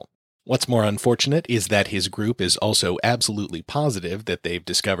commendable. What's more unfortunate is that his group is also absolutely positive that they've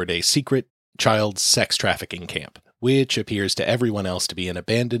discovered a secret child sex trafficking camp, which appears to everyone else to be an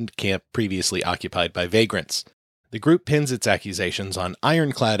abandoned camp previously occupied by vagrants. The group pins its accusations on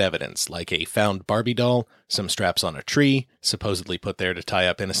ironclad evidence, like a found Barbie doll, some straps on a tree, supposedly put there to tie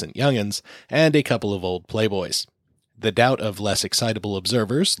up innocent young'uns, and a couple of old Playboys. The doubt of less excitable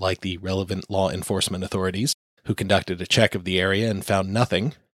observers, like the relevant law enforcement authorities, who conducted a check of the area and found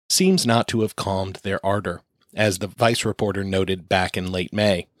nothing, seems not to have calmed their ardor, as the Vice reporter noted back in late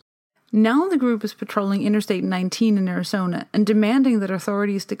May. Now the group is patrolling Interstate 19 in Arizona and demanding that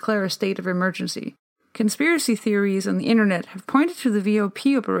authorities declare a state of emergency. Conspiracy theories on the internet have pointed to the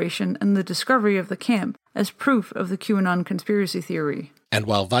VOP operation and the discovery of the camp as proof of the QAnon conspiracy theory. And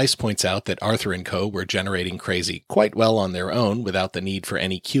while Vice points out that Arthur and co. were generating crazy quite well on their own without the need for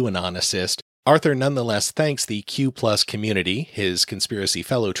any QAnon assist, Arthur nonetheless thanks the Q+ community, his conspiracy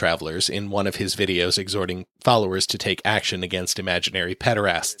fellow travelers, in one of his videos exhorting followers to take action against imaginary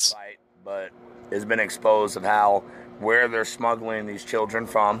pederasts. But it's been exposed of where they're smuggling these children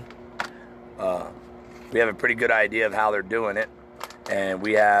from. We have a pretty good idea of how they're doing it, and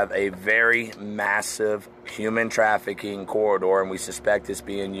we have a very massive human trafficking corridor, and we suspect it's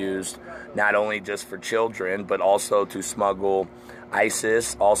being used not only just for children, but also to smuggle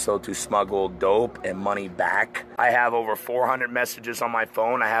ISIS, also to smuggle dope and money back. I have over 400 messages on my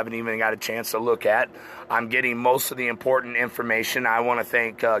phone I haven't even got a chance to look at. I'm getting most of the important information. I want to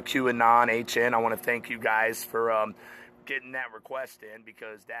thank QAnon, HN. I want to thank you guys for getting that request in,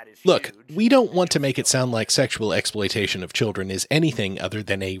 because that is Look, huge. We don't want to make it sound like sexual exploitation of children is anything other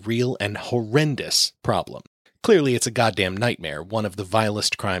than a real and horrendous problem. Clearly, it's a goddamn nightmare, one of the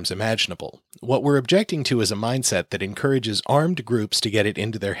vilest crimes imaginable. What we're objecting to is a mindset that encourages armed groups to get it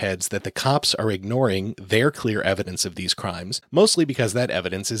into their heads that the cops are ignoring their clear evidence of these crimes, mostly because that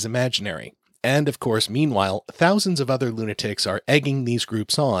evidence is imaginary. And, of course, meanwhile, thousands of other lunatics are egging these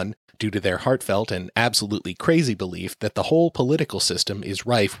groups on due to their heartfelt and absolutely crazy belief that the whole political system is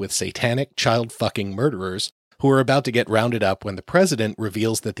rife with satanic child-fucking murderers who are about to get rounded up when the president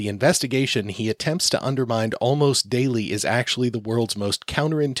reveals that the investigation he attempts to undermine almost daily is actually the world's most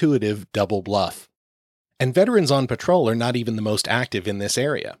counterintuitive double bluff. And veterans on patrol are not even the most active in this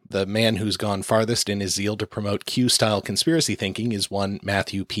area. The man who's gone farthest in his zeal to promote Q-style conspiracy thinking is one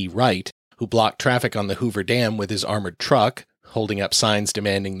Matthew P. Wright, who blocked traffic on the Hoover Dam with his armored truck, holding up signs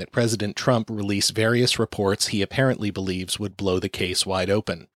demanding that President Trump release various reports he apparently believes would blow the case wide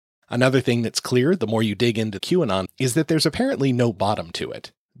open. Another thing that's clear, the more you dig into QAnon, is that there's apparently no bottom to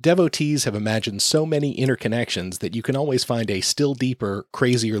it. Devotees have imagined so many interconnections that you can always find a still deeper,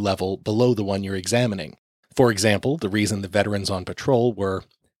 crazier level below the one you're examining. For example, the reason the veterans on patrol were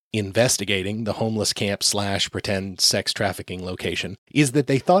investigating the homeless camp / pretend sex trafficking location is that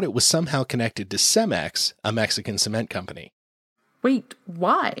they thought it was somehow connected to Cemex, a Mexican cement company. Wait,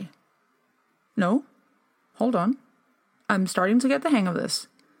 why? No, hold on. I'm starting to get the hang of this.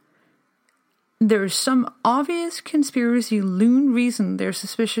 There's some obvious conspiracy loon reason they're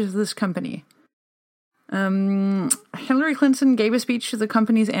suspicious of this company. Hillary Clinton gave a speech to the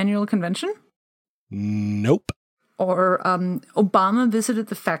company's annual convention? Nope. Or Obama visited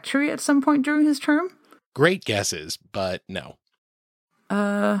the factory at some point during his term? Great guesses, but no.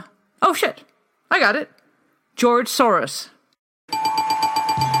 Oh shit! I got it. George Soros.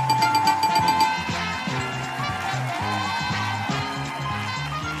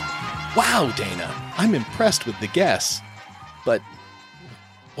 Wow, Dana, I'm impressed with the guess. But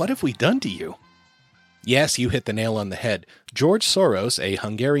what have we done to you? Yes, you hit the nail on the head. George Soros, a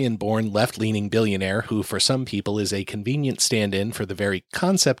Hungarian-born left-leaning billionaire who for some people is a convenient stand-in for the very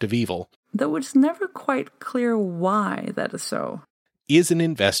concept of evil, though it's never quite clear why that is so, is an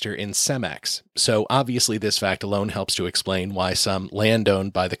investor in Cemex. So obviously this fact alone helps to explain why some land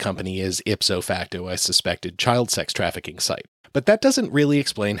owned by the company is ipso facto a suspected child sex trafficking site. But that doesn't really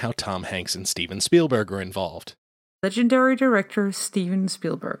explain how Tom Hanks and Steven Spielberg are involved. Legendary director Steven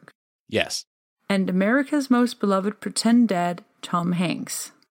Spielberg. Yes. And America's most beloved pretend dad, Tom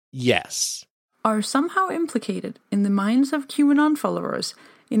Hanks. Yes. Are somehow implicated in the minds of QAnon followers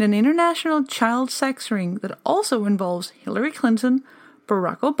in an international child sex ring that also involves Hillary Clinton,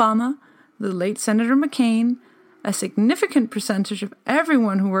 Barack Obama, the late Senator McCain, a significant percentage of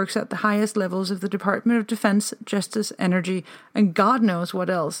everyone who works at the highest levels of the Department of Defense, Justice, Energy, and God knows what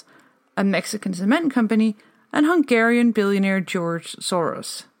else, a Mexican cement company, and Hungarian billionaire George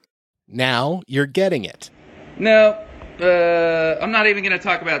Soros. Now you're getting it. No, I'm not even going to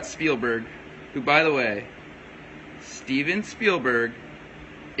talk about Spielberg, who, by the way, Steven Spielberg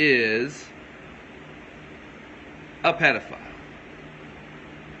is a pedophile.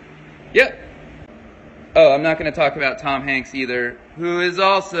 Yep. Oh, I'm not going to talk about Tom Hanks either, who is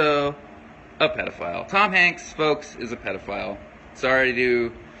also a pedophile. Tom Hanks, folks, is a pedophile.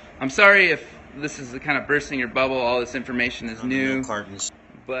 I'm sorry if this is kind of bursting your bubble. All this information is new.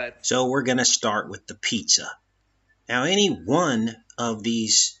 But so we're going to start with the pizza. Now, any one of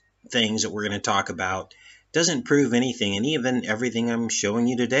these things that we're going to talk about doesn't prove anything, and even everything I'm showing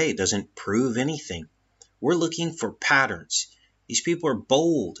you today doesn't prove anything. We're looking for patterns. These people are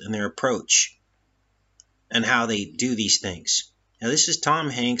bold in their approach and how they do these things. Now, this is Tom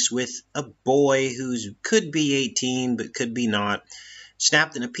Hanks with a boy who could be 18 but could be not,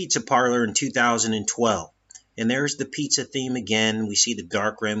 snapped in a pizza parlor in 2012. And there's the pizza theme again. We see the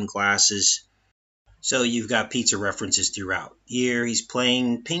dark rim glasses. So you've got pizza references throughout. Here he's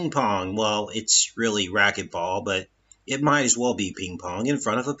playing ping pong. Well, it's really racquetball, but it might as well be ping pong in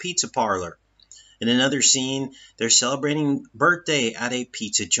front of a pizza parlor. In another scene, they're celebrating birthday at a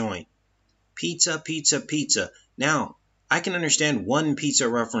pizza joint. Pizza, pizza, pizza. Now, I can understand one pizza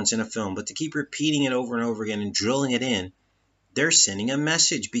reference in a film, but to keep repeating it over and over again and drilling it in, they're sending a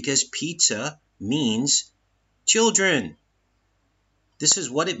message because pizza means children. This is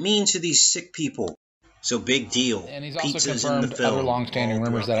what it means to these sick people. So big deal. And he's also Pizza's confirmed other long-standing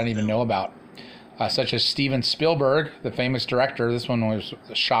rumors that I don't even know about, such as Steven Spielberg, the famous director. This one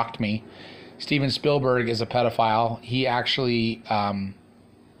shocked me. Steven Spielberg is a pedophile. He actually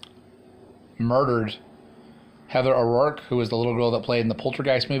murdered Heather O'Rourke, who was the little girl that played in the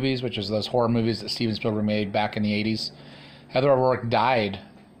Poltergeist movies, which is those horror movies that Steven Spielberg made back in the 80s. Heather O'Rourke died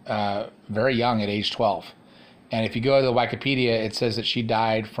very young at age 12. And if you go to the Wikipedia, it says that she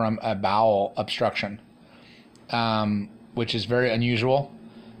died from a bowel obstruction, which is very unusual.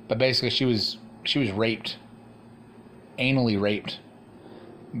 But basically, she was raped, anally raped,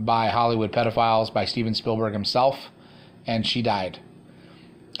 by Hollywood pedophiles, by Steven Spielberg himself, and she died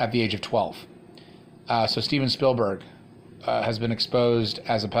at the age of 12. So Steven Spielberg has been exposed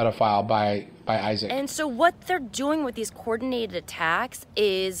as a pedophile by Isaac. And so what they're doing with these coordinated attacks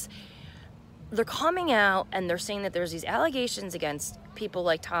is they're coming out and they're saying that there's these allegations against people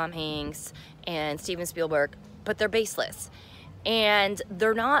like Tom Hanks and Steven Spielberg, but they're baseless. And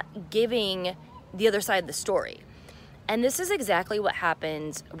they're not giving the other side of the story. And this is exactly what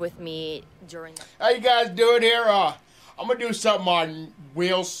happened with me during... How you guys doing here? I'm going to do something on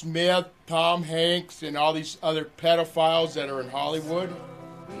Will Smith, Tom Hanks, and all these other pedophiles that are in Hollywood.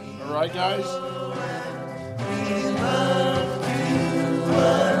 All right, guys?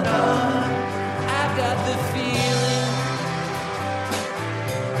 I got the feeling.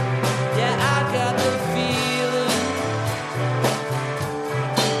 Yeah, I got the feeling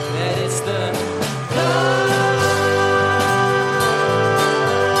that it's the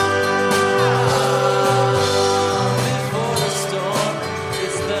before the storm.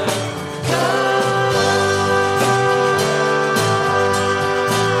 It's the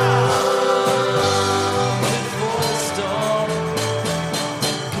before the storm.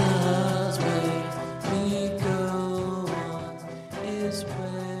 'Cause where we go on is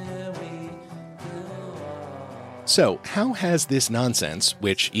where we go on. So, how has this nonsense,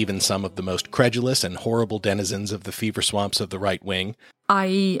 which even some of the most credulous and horrible denizens of the fever swamps of the right wing,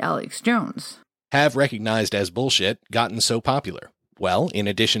 i.e. Alex Jones, have recognized as bullshit, gotten so popular? Well, in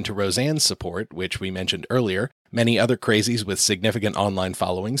addition to Roseanne's support, which we mentioned earlier, many other crazies with significant online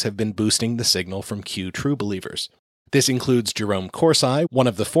followings have been boosting the signal from Q true believers. This includes Jerome Corsi, one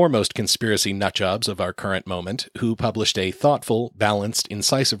of the foremost conspiracy nutjobs of our current moment, who published a thoughtful, balanced,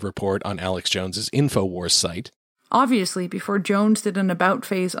 incisive report on Alex Jones's InfoWars site, obviously before Jones did an about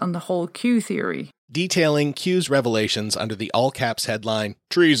face on the whole Q theory, detailing Q's revelations under the all-caps headline,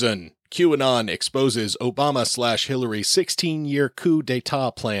 Treason! QAnon exposes Obama/Hillary 16-year coup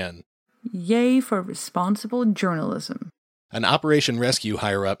d'etat plan. Yay for responsible journalism. An Operation Rescue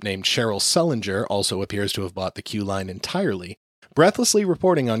higher-up named Cheryl Sullinger also appears to have bought the Q line entirely, breathlessly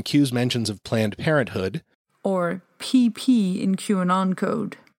reporting on Q's mentions of Planned Parenthood, or PP in QAnon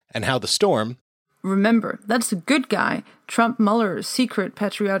code. And how the storm... Remember, that's the good guy, Trump-Mueller's secret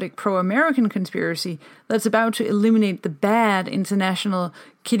patriotic pro-American conspiracy that's about to eliminate the bad international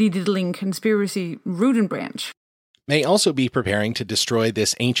kitty-diddling conspiracy root and branch. May also be preparing to destroy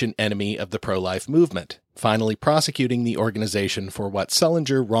this ancient enemy of the pro-life movement, finally prosecuting the organization for what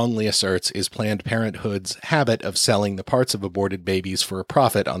Sullinger wrongly asserts is Planned Parenthood's habit of selling the parts of aborted babies for a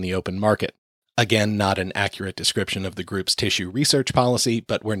profit on the open market. Again, not an accurate description of the group's tissue research policy,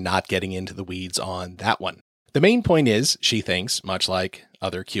 but we're not getting into the weeds on that one. The main point is, she thinks, much like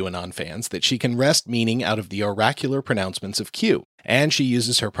other QAnon fans, that she can wrest meaning out of the oracular pronouncements of Q, and she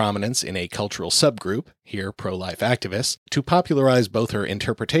uses her prominence in a cultural subgroup, here pro-life activists, to popularize both her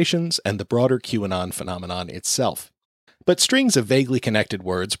interpretations and the broader QAnon phenomenon itself. But strings of vaguely connected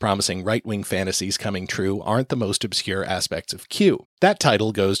words promising right-wing fantasies coming true aren't the most obscure aspects of Q. That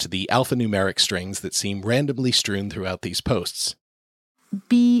title goes to the alphanumeric strings that seem randomly strewn throughout these posts.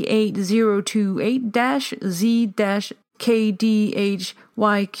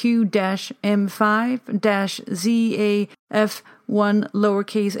 B8028-Z-KDHYQ-M5-ZAF1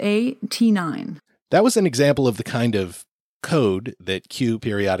 lowercase a T9. That was an example of the kind of code that Q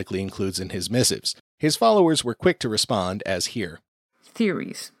periodically includes in his missives. His followers were quick to respond, as here.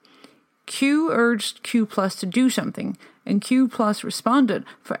 Theories. Q urged Q Plus to do something, and Q Plus responded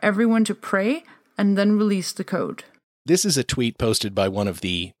for everyone to pray and then release the code. This is a tweet posted by one of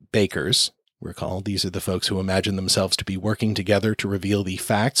the bakers. Recall, these are the folks who imagine themselves to be working together to reveal the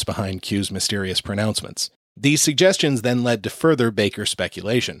facts behind Q's mysterious pronouncements. These suggestions then led to further baker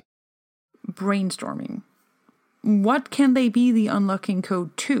speculation. Brainstorming. What can they be the unlocking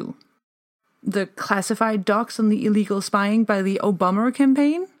code to? The classified docs on the illegal spying by the Obama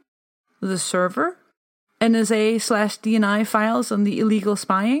campaign? The server? NSA/DNI files on the illegal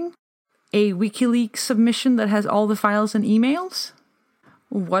spying? A WikiLeaks submission that has all the files and emails?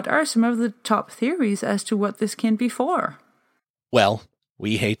 What are some of the top theories as to what this can be for? Well,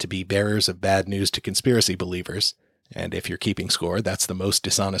 we hate to be bearers of bad news to conspiracy believers, and if you're keeping score, that's the most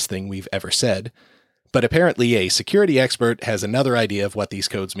dishonest thing we've ever said. But apparently a security expert has another idea of what these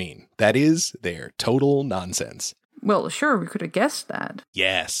codes mean. That is, they're total nonsense. Well, sure, we could have guessed that.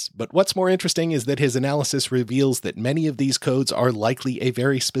 Yes, but what's more interesting is that his analysis reveals that many of these codes are likely a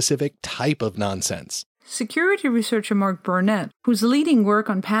very specific type of nonsense. Security researcher Mark Burnett, whose leading work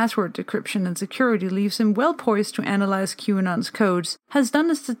on password decryption and security leaves him well poised to analyze QAnon's codes, has done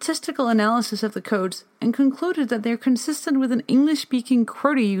a statistical analysis of the codes and concluded that they're consistent with an English-speaking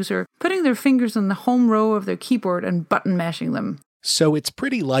QWERTY user putting their fingers on the home row of their keyboard and button mashing them. So it's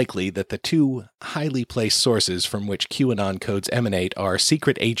pretty likely that the two highly placed sources from which QAnon codes emanate are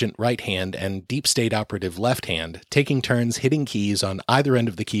secret agent right hand and deep state operative left hand, taking turns hitting keys on either end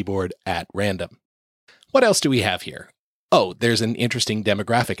of the keyboard at random. What else do we have here? Oh, there's an interesting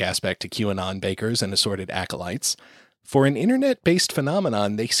demographic aspect to QAnon bakers and assorted acolytes. For an internet-based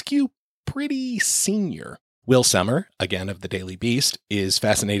phenomenon, they skew pretty senior. Will Sommer, again of the Daily Beast, is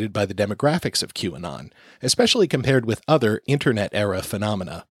fascinated by the demographics of QAnon, especially compared with other internet-era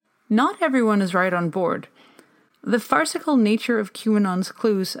phenomena. Not everyone is right on board. The farcical nature of QAnon's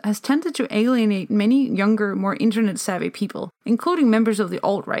clues has tended to alienate many younger, more internet-savvy people, including members of the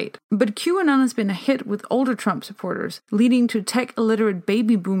alt-right. But QAnon has been a hit with older Trump supporters, leading to tech-illiterate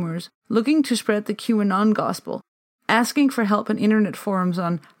baby boomers looking to spread the QAnon gospel, asking for help in internet forums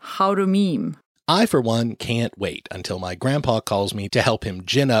on how to meme. I, for one, can't wait until my grandpa calls me to help him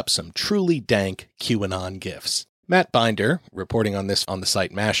gin up some truly dank QAnon gifs. Matt Binder, reporting on this on the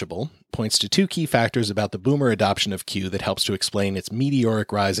site Mashable, points to two key factors about the boomer adoption of Q that helps to explain its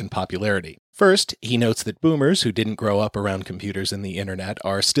meteoric rise in popularity. First, he notes that boomers who didn't grow up around computers and the internet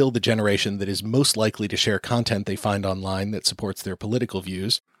are still the generation that is most likely to share content they find online that supports their political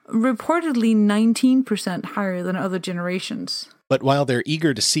views. Reportedly 19% higher than other generations. But while they're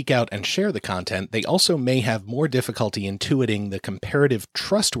eager to seek out and share the content, they also may have more difficulty intuiting the comparative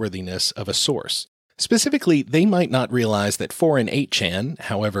trustworthiness of a source. Specifically, they might not realize that 4 and 8chan,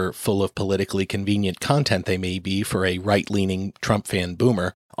 however full of politically convenient content they may be for a right-leaning Trump fan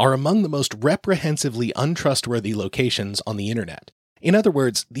boomer, are among the most reprehensively untrustworthy locations on the internet. In other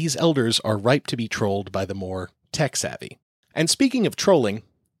words, these elders are ripe to be trolled by the more tech-savvy. And speaking of trolling,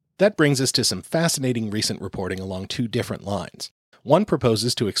 that brings us to some fascinating recent reporting along two different lines. One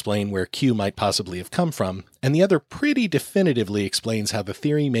proposes to explain where Q might possibly have come from, and the other pretty definitively explains how the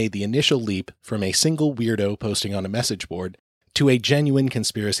theory made the initial leap from a single weirdo posting on a message board to a genuine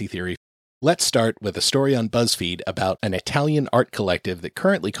conspiracy theory. Let's start with a story on BuzzFeed about an Italian art collective that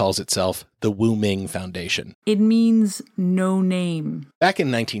currently calls itself the Wu Ming Foundation. It means no name. Back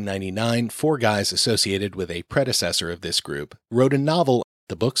in 1999, 4 guys associated with a predecessor of this group wrote a novel.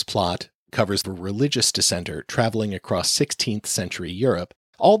 The book's plot covers a religious dissenter traveling across 16th century Europe,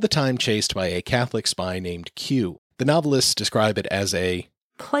 all the time chased by a Catholic spy named Q. The novelists describe it as a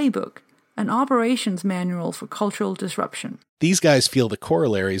playbook, an operations manual for cultural disruption. These guys feel the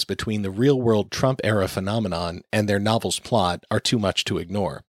corollaries between the real-world Trump-era phenomenon and their novel's plot are too much to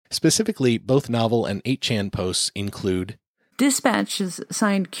ignore. Specifically, both novel and 8chan posts include dispatches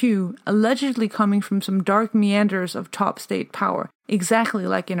signed Q, allegedly coming from some dark meanders of top state power, exactly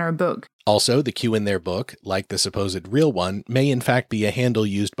like in our book. Also, the Q in their book, like the supposed real one, may in fact be a handle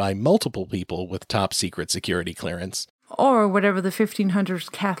used by multiple people with top secret security clearance. Or whatever the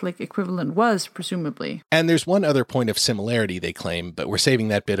 1500s Catholic equivalent was, presumably. And there's one other point of similarity they claim, but we're saving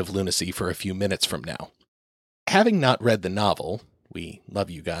that bit of lunacy for a few minutes from now. Having not read the novel, we love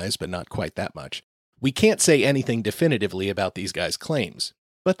you guys, but not quite that much, we can't say anything definitively about these guys' claims,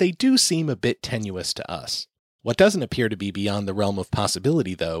 but they do seem a bit tenuous to us. What doesn't appear to be beyond the realm of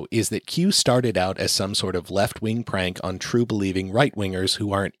possibility, though, is that Q started out as some sort of left-wing prank on true-believing right-wingers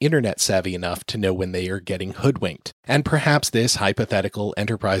who aren't internet-savvy enough to know when they are getting hoodwinked. And perhaps this hypothetical,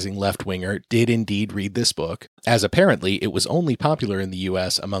 enterprising left-winger did indeed read this book, as apparently it was only popular in the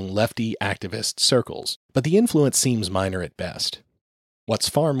US among lefty activist circles. But the influence seems minor at best. What's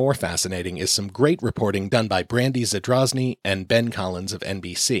far more fascinating is some great reporting done by Brandy Zadrozny and Ben Collins of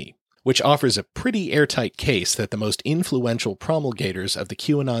NBC, which offers a pretty airtight case that the most influential promulgators of the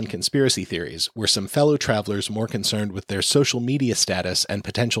QAnon conspiracy theories were some fellow travelers more concerned with their social media status and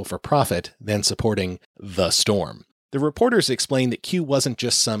potential for profit than supporting the storm. The reporters explained that Q wasn't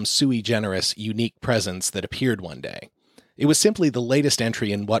just some sui generis, unique presence that appeared one day. It was simply the latest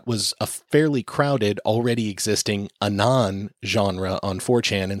entry in what was a fairly crowded, already existing Anon genre on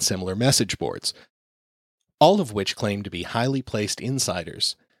 4chan and similar message boards, all of which claim to be highly placed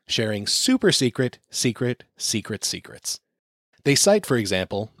insiders, sharing super secrets. They cite, for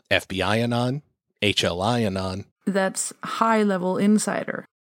example, FBI Anon, HLI Anon, that's high-level insider,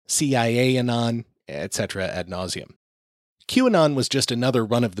 CIA Anon, etc. ad nauseum. QAnon was just another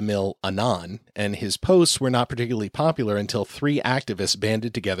run-of-the-mill Anon, and his posts were not particularly popular until 3 activists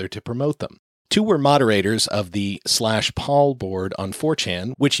banded together to promote them. 2 were moderators of the /Paul board on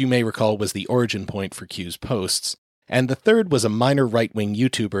 4chan, which you may recall was the origin point for Q's posts, and the third was a minor right-wing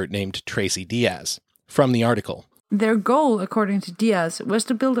YouTuber named Tracy Diaz. From the article, their goal, according to Diaz, was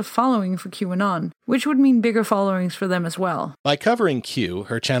to build a following for QAnon, which would mean bigger followings for them as well. By covering Q,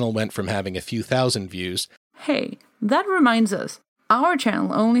 her channel went from having a few thousand views. Hey, that reminds us, our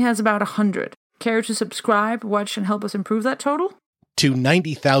channel only has about 100. Care to subscribe, watch, and help us improve that total? To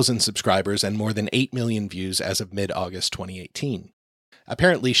 90,000 subscribers and more than 8 million views as of mid-August 2018.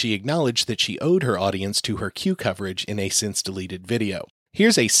 Apparently, she acknowledged that she owed her audience to her Q coverage in a since-deleted video.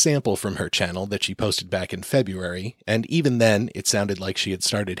 Here's a sample from her channel that she posted back in February, and even then, it sounded like she had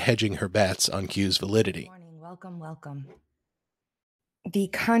started hedging her bets on Q's validity. Good morning. Welcome. The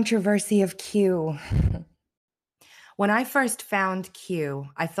controversy of Q. When I first found Q,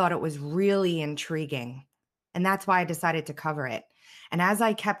 I thought it was really intriguing, and that's why I decided to cover it. And as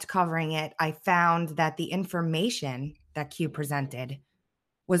I kept covering it, I found that the information that Q presented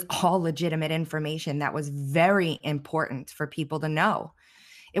was all legitimate information that was very important for people to know.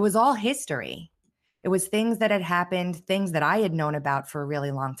 It was all history. It was things that had happened, things that I had known about for a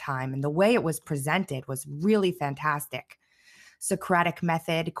really long time. And the way it was presented was really fantastic. Socratic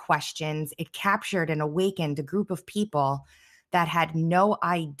method, questions. It captured and awakened a group of people that had no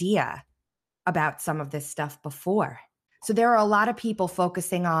idea about some of this stuff before. So there are a lot of people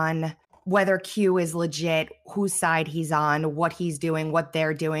focusing on whether Q is legit, whose side he's on, what he's doing, what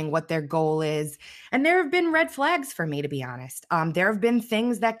they're doing, what their goal is. And there have been red flags for me, to be honest. There have been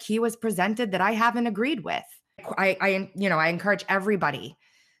things that Q has presented that I haven't agreed with. I encourage everybody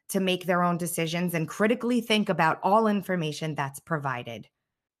to make their own decisions and critically think about all information that's provided.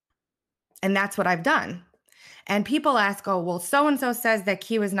 And that's what I've done. And people ask, oh, well, so-and-so says that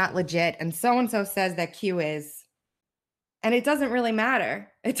Q is not legit, and so-and-so says that Q is. And it doesn't really matter.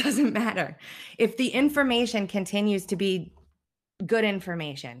 It doesn't matter. If the information continues to be good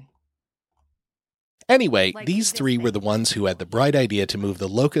information. Anyway, these 3 were the ones who had the bright idea to move the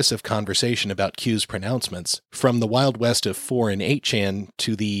locus of conversation about Q's pronouncements from the Wild West of 4 and 8chan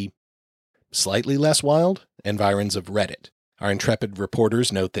to the slightly less wild environs of Reddit. Our intrepid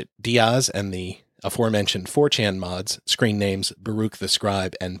reporters note that Diaz and the aforementioned 4chan mods, screen names Baruch the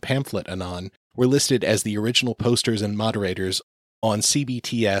Scribe and Pamphlet Anon, were listed as the original posters and moderators on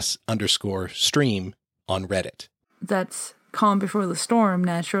CBTS_stream on Reddit. That's Calm Before the Storm,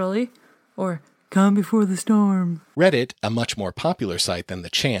 naturally. Or Calm Before the Storm. Reddit, a much more popular site than the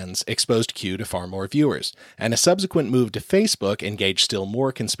Chans, exposed Q to far more viewers, and a subsequent move to Facebook engaged still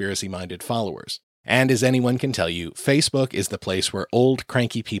more conspiracy-minded followers. And as anyone can tell you, Facebook is the place where old,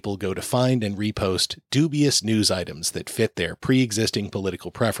 cranky people go to find and repost dubious news items that fit their pre-existing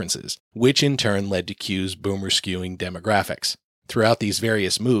political preferences, which in turn led to Q's boomer-skewing demographics. Throughout these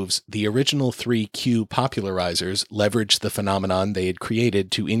various moves, the original 3 Q popularizers leveraged the phenomenon they had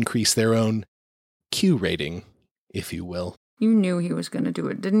created to increase their own Q rating, if you will. You knew he was going to do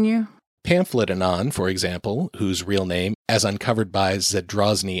it, didn't you? Pamphlet Anon, for example, whose real name, as uncovered by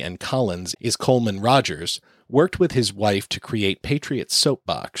Zadrozny and Collins, is Coleman Rogers, worked with his wife to create Patriot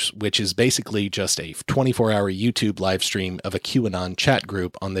Soapbox, which is basically just a 24-hour YouTube livestream of a QAnon chat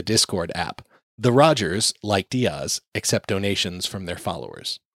group on the Discord app. The Rogers, like Diaz, accept donations from their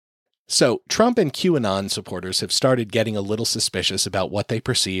followers. So, Trump and QAnon supporters have started getting a little suspicious about what they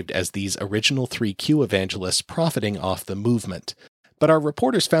perceived as these original 3 Q evangelists profiting off the movement. But our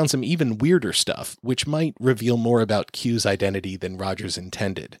reporters found some even weirder stuff, which might reveal more about Q's identity than Rogers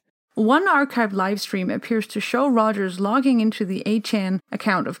intended. One archived livestream appears to show Rogers logging into the 8chan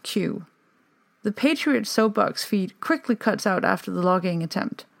account of Q. The Patriot Soapbox feed quickly cuts out after the logging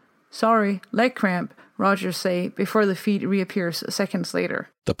attempt. Sorry, leg cramp, Rogers say before the feed reappears seconds later.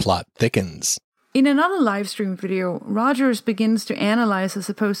 The plot thickens. In another livestream video, Rogers begins to analyze a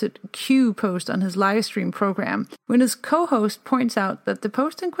supposed Q post on his livestream program, when his co-host points out that the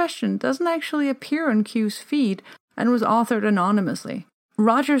post in question doesn't actually appear on Q's feed and was authored anonymously.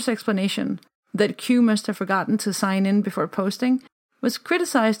 Rogers' explanation, that Q must have forgotten to sign in before posting, was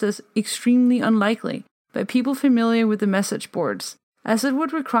criticized as extremely unlikely by people familiar with the message boards, as it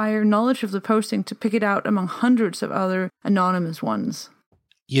would require knowledge of the posting to pick it out among hundreds of other anonymous ones.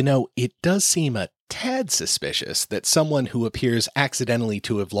 You know, it does seem a tad suspicious that someone who appears accidentally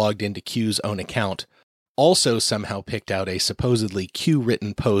to have logged into Q's own account also somehow picked out a supposedly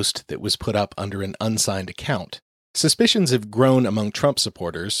Q-written post that was put up under an unsigned account. Suspicions have grown among Trump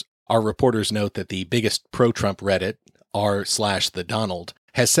supporters. Our reporters note that the biggest pro-Trump Reddit, r/the Donald,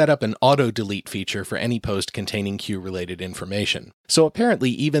 has set up an auto-delete feature for any post containing Q-related information. So apparently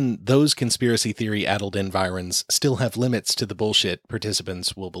even those conspiracy theory-addled environs still have limits to the bullshit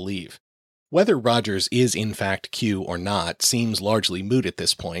participants will believe. Whether Rogers is in fact Q or not seems largely moot at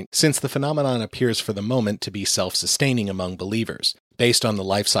this point, since the phenomenon appears for the moment to be self-sustaining among believers. Based on the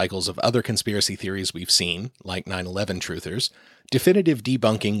life cycles of other conspiracy theories we've seen, like 9/11 truthers, definitive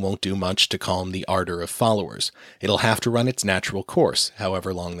debunking won't do much to calm the ardor of followers. It'll have to run its natural course,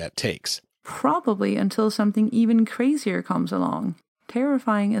 however long that takes. Probably until something even crazier comes along,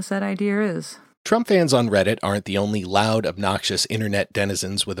 terrifying as that idea is. Trump fans on Reddit aren't the only loud, obnoxious internet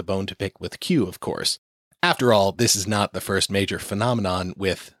denizens with a bone to pick with Q, of course. After all, this is not the first major phenomenon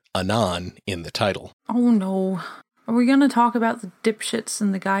with Anon in the title. Oh no. Are we going to talk about the dipshits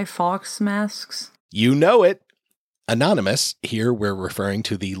and the Guy Fawkes masks? You know it! Anonymous, here we're referring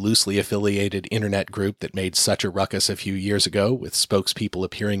to the loosely affiliated internet group that made such a ruckus a few years ago, with spokespeople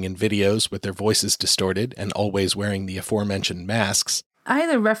appearing in videos with their voices distorted and always wearing the aforementioned masks.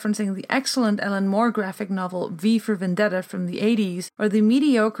 Either referencing the excellent Alan Moore graphic novel V for Vendetta from the 80s, or the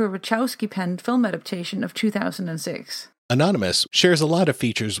mediocre Wachowski-penned film adaptation of 2006. Anonymous shares a lot of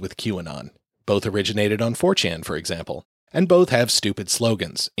features with QAnon. Both originated on 4chan, for example, and both have stupid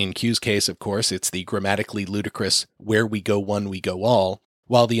slogans. In Q's case, of course, it's the grammatically ludicrous, where we go one, we go all,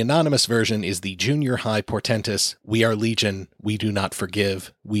 while the anonymous version is the junior high portentous, we are legion, we do not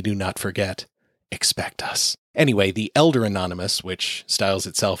forgive, we do not forget, expect us. Anyway, the Elder Anonymous, which styles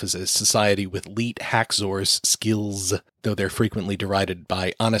itself as a society with elite hackzors skills, though they're frequently derided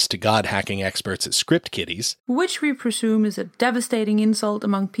by honest-to-God hacking experts as script kiddies. Which we presume is a devastating insult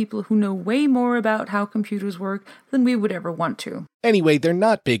among people who know way more about how computers work than we would ever want to. Anyway, they're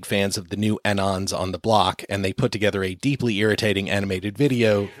not big fans of the new Anons on the block, and they put together a deeply irritating animated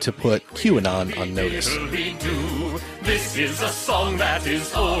video to put QAnon on notice. This is a song that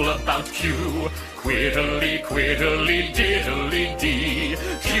is all about Q. Quiddly, quiddly, diddly dee.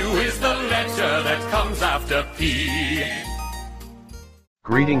 Q is the letter that comes after P.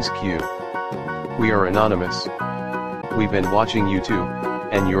 Greetings Q. We are anonymous. We've been watching you too,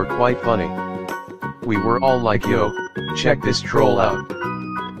 and you're quite funny. We were all like, yo, check this troll out.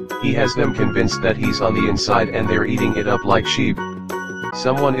 He has them convinced that he's on the inside and they're eating it up like sheep.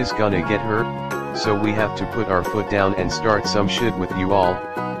 Someone is gonna get hurt, so we have to put our foot down and start some shit with you all,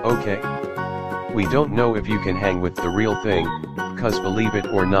 okay? We don't know if you can hang with the real thing, because believe it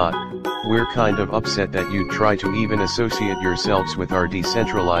or not, we're kind of upset that you'd try to even associate yourselves with our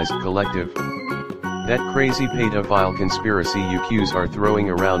decentralized collective. That crazy pedophile conspiracy you Qs are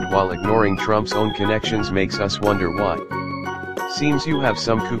throwing around while ignoring Trump's own connections makes us wonder why. Seems you have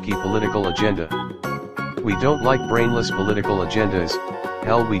some kooky political agenda. We don't like brainless political agendas,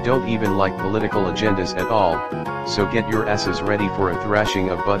 hell we don't even like political agendas at all, so get your asses ready for a thrashing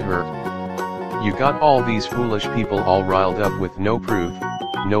of butthurt. You got all these foolish people all riled up with no proof,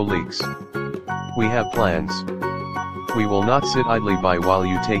 no leaks. We have plans. We will not sit idly by while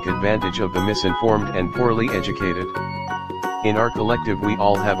you take advantage of the misinformed and poorly educated. In our collective we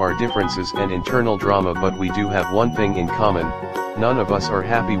all have our differences and internal drama, but we do have one thing in common, none of us are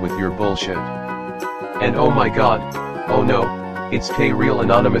happy with your bullshit. And oh my god, oh no, it's K-Real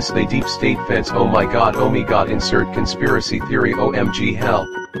Anonymous, they deep state feds, oh my god, insert conspiracy theory, OMG hell.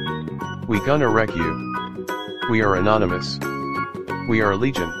 We gonna wreck you. We are anonymous. We are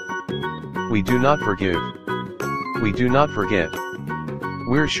legion. We do not forgive. We do not forget.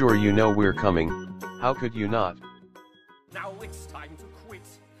 We're sure you know we're coming, how could you not? Now it's time to quit.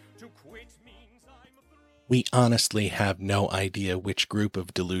 To quit means We honestly have no idea which group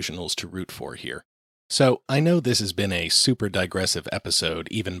of delusionals to root for here. So I know this has been a super digressive episode,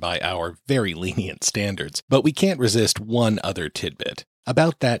 even by our very lenient standards, but we can't resist one other tidbit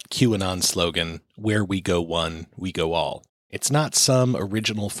about that QAnon slogan, where we go one, we go all. It's not some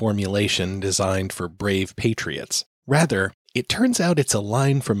original formulation designed for brave patriots. Rather, it turns out it's a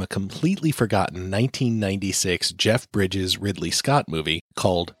line from a completely forgotten 1996 Jeff Bridges Ridley Scott movie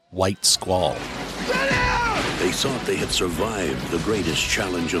called White Squall. They thought they had survived the greatest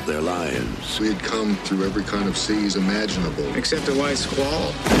challenge of their lives. We had come through every kind of seas imaginable. Except a white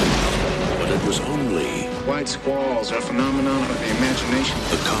squall. But it was only... White squalls are a phenomenon of the imagination.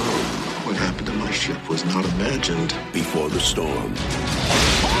 The calm. What happened to my ship was not imagined. Before the storm.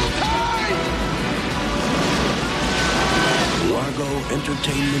 Largo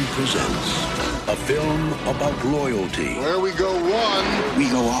Entertainment presents a film about loyalty. Where we go one, we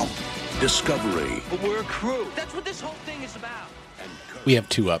go all. Discovery. But we're a crew. That's what this whole thing is about. We have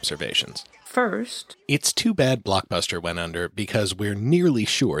two observations. First, it's too bad Blockbuster went under, because we're nearly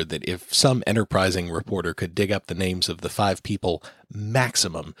sure that if some enterprising reporter could dig up the names of the 5 people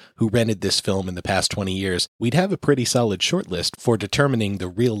maximum who rented this film in the past 20 years, we'd have a pretty solid shortlist for determining the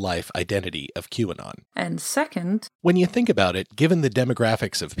real-life identity of QAnon. And second, when you think about it, given the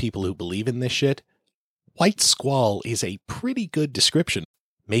demographics of people who believe in this shit, White Squall is a pretty good description.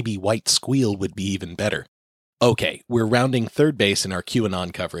 Maybe White Squeal would be even better. Okay, we're rounding third base in our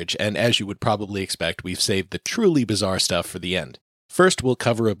QAnon coverage, and as you would probably expect, we've saved the truly bizarre stuff for the end. First, we'll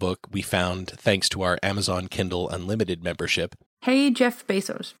cover a book we found thanks to our Amazon Kindle Unlimited membership. Hey Jeff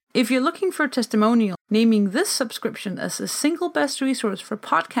Bezos, if you're looking for a testimonial, naming this subscription as the single best resource for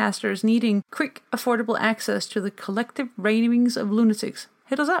podcasters needing quick, affordable access to the collective ravings of lunatics,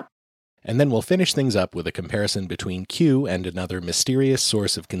 hit us up. And then we'll finish things up with a comparison between Q and another mysterious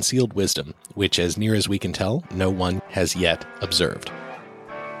source of concealed wisdom, which, as near as we can tell, no one has yet observed.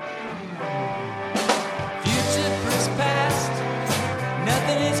 Future proofs past,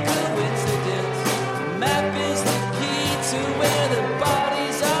 nothing is coincidence. The map is the key to where the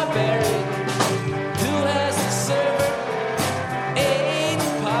bodies are buried. Who has the server? 8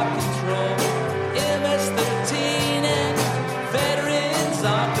 pop control. MS-13 and veterans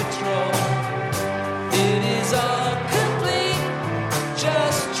on patrol. It is all complete,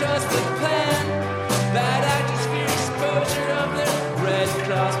 just trust the plan. Bad actors fear exposure of their Red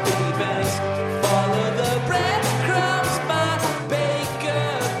Cross piggy banks. Follow the breadcrumbs by Baker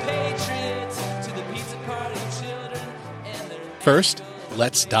Patriots to the pizza party children and their... First,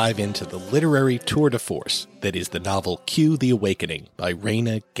 let's dive into the literary tour de force that is the novel Q the Awakening by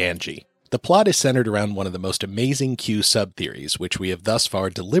Raina Ganji. The plot is centered around one of the most amazing Q sub-theories, which we have thus far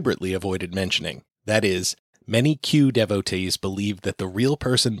deliberately avoided mentioning. That is, many Q devotees believe that the real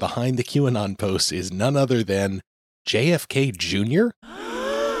person behind the QAnon posts is none other than JFK Jr.?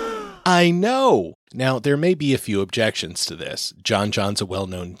 I know! Now, there may be a few objections to this. John John's a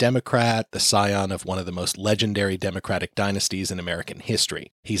well-known Democrat, the scion of one of the most legendary Democratic dynasties in American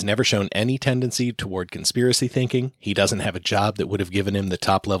history. He's never shown any tendency toward conspiracy thinking. He doesn't have a job that would have given him the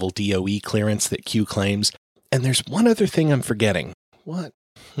top-level DOE clearance that Q claims. And there's one other thing I'm forgetting. What?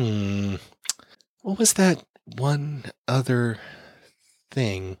 What was that one other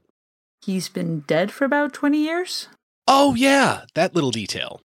thing? He's been dead for about 20 years? Oh yeah, that little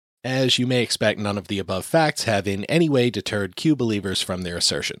detail. As you may expect, none of the above facts have in any way deterred Q believers from their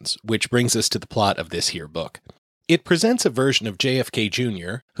assertions, which brings us to the plot of this here book. It presents a version of JFK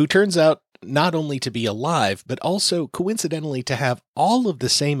Jr., who turns out not only to be alive, but also coincidentally to have all of the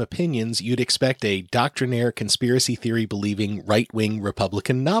same opinions you'd expect a doctrinaire conspiracy theory believing right-wing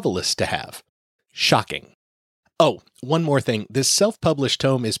Republican novelist to have. Shocking. Oh, one more thing. This self-published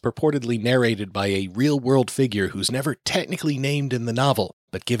tome is purportedly narrated by a real-world figure who's never technically named in the novel,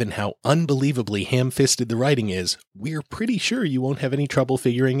 but given how unbelievably ham-fisted the writing is, we're pretty sure you won't have any trouble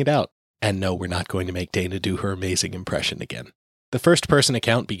figuring it out. And no, we're not going to make Dana do her amazing impression again. The first-person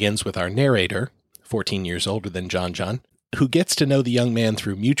account begins with our narrator, 14 years older than John, who gets to know the young man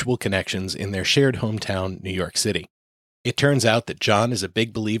through mutual connections in their shared hometown, New York City. It turns out that John is a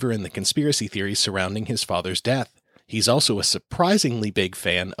big believer in the conspiracy theories surrounding his father's death. He's also a surprisingly big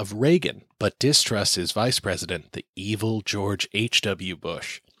fan of Reagan, but distrusts his vice president, the evil George H.W.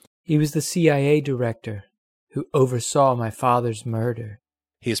 Bush. He was the CIA director who oversaw my father's murder.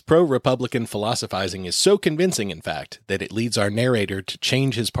 His pro-Republican philosophizing is so convincing, in fact, that it leads our narrator to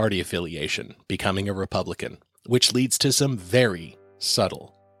change his party affiliation, becoming a Republican, which leads to some very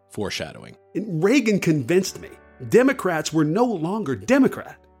subtle foreshadowing. Reagan convinced me Democrats were no longer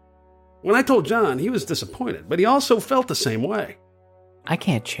Democrat. When I told John, he was disappointed, but he also felt the same way. I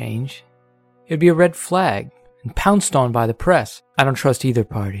can't change. It'd be a red flag and pounced on by the press. I don't trust either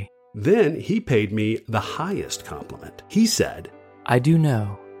party. Then he paid me the highest compliment. He said, I do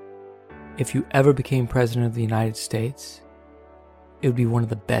know, if you ever became president of the United States, it would be one of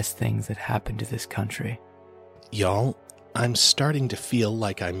the best things that happened to this country. Y'all, I'm starting to feel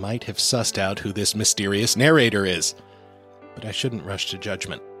like I might have sussed out who this mysterious narrator is. But I shouldn't rush to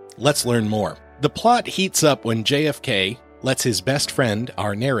judgment. Let's learn more. The plot heats up when JFK lets his best friend,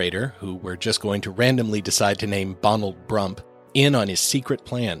 our narrator, who we're just going to randomly decide to name Donald Brump, in on his secret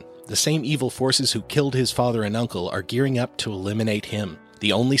plan. The same evil forces who killed his father and uncle are gearing up to eliminate him.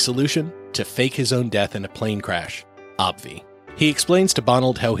 The only solution? To fake his own death in a plane crash. Obvi. He explains to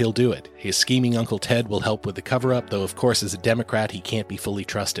Bonald how he'll do it. His scheming Uncle Ted will help with the cover-up, though of course as a Democrat he can't be fully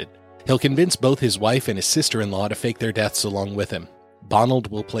trusted. He'll convince both his wife and his sister-in-law to fake their deaths along with him. Bonald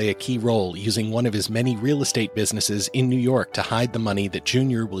will play a key role, using one of his many real estate businesses in New York to hide the money that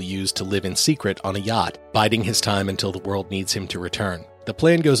Junior will use to live in secret on a yacht, biding his time until the world needs him to return. The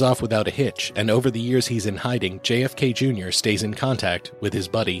plan goes off without a hitch, and over the years he's in hiding, JFK Jr. stays in contact with his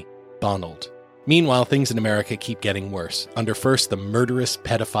buddy, Bonald. Meanwhile, things in America keep getting worse, under first the murderous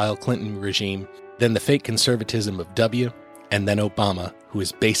pedophile Clinton regime, then the fake conservatism of W., and then Obama, who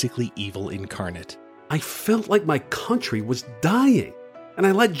is basically evil incarnate. I felt like my country was dying, and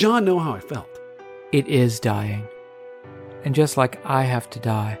I let John know how I felt. It is dying. And just like I have to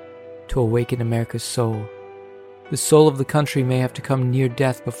die to awaken America's soul, the soul of the country may have to come near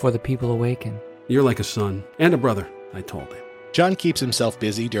death before the people awaken. You're like a son and a brother, I told him. John keeps himself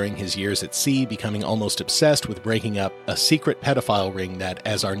busy during his years at sea, becoming almost obsessed with breaking up a secret pedophile ring that,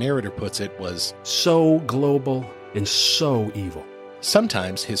 as our narrator puts it, was so global and so evil.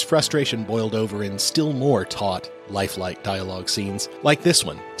 Sometimes his frustration boiled over in still more taut, lifelike dialogue scenes, like this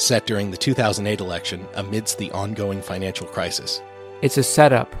one, set during the 2008 election amidst the ongoing financial crisis. It's a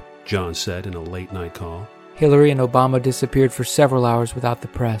setup, John said in a late-night call. Hillary and Obama disappeared for several hours without the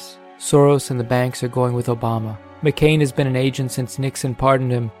press. Soros and the banks are going with Obama. McCain has been an agent since Nixon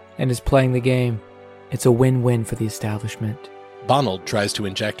pardoned him and is playing the game. It's a win-win for the establishment. Bonald tries to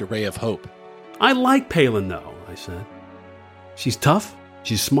inject a ray of hope. I like Palin, though, I said. She's tough,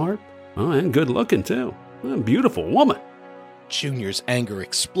 she's smart, and good-looking, too. A beautiful woman. Junior's anger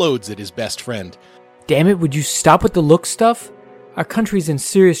explodes at his best friend. Damn it, would you stop with the look stuff? Our country's in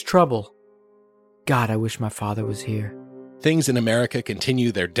serious trouble. God, I wish my father was here. Things in America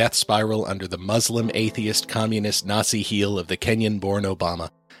continue their death spiral under the Muslim, atheist, communist, Nazi heel of the Kenyan-born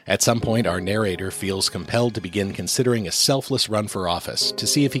Obama. At some point, our narrator feels compelled to begin considering a selfless run for office to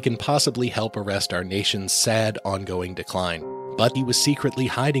see if he can possibly help arrest our nation's sad, ongoing decline. But he was secretly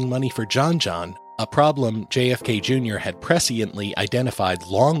hiding money for John, a problem JFK Jr. had presciently identified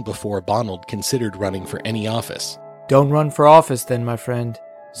long before Bonald considered running for any office. Don't run for office then, my friend.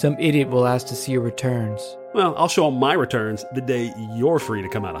 Some idiot will ask to see your returns. Well, I'll show him my returns the day you're free to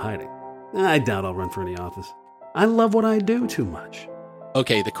come out of hiding. I doubt I'll run for any office. I love what I do too much.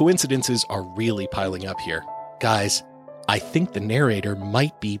 Okay, the coincidences are really piling up here. Guys, I think the narrator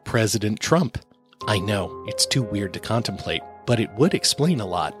might be President Trump. I know, it's too weird to contemplate, but it would explain a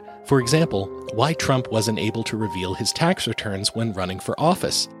lot. For example, why Trump wasn't able to reveal his tax returns when running for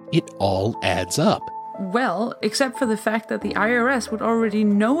office. It all adds up. Well, except for the fact that the IRS would already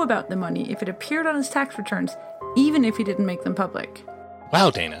know about the money if it appeared on his tax returns, even if he didn't make them public.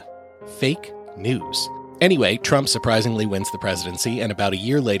 Wow, Dana. Fake news. Anyway, Trump surprisingly wins the presidency, and about a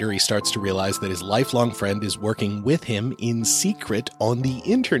year later he starts to realize that his lifelong friend is working with him in secret on the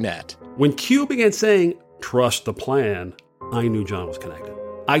internet. When Q began saying, "Trust the plan," I knew John was connected.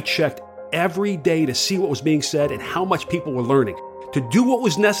 I checked every day to see what was being said and how much people were learning. To do what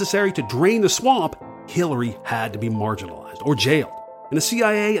was necessary to drain the swamp, Hillary had to be marginalized or jailed. And the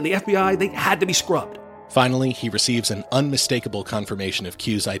CIA and the FBI, they had to be scrubbed. Finally, he receives an unmistakable confirmation of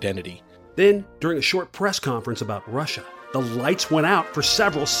Q's identity. Then, during a short press conference about Russia, the lights went out for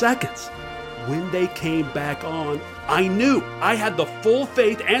several seconds. When they came back on, I knew I had the full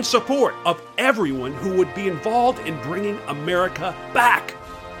faith and support of everyone who would be involved in bringing America back.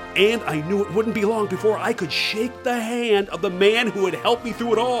 And I knew it wouldn't be long before I could shake the hand of the man who had helped me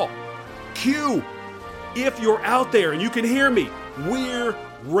through it all. Q, if you're out there and you can hear me, we're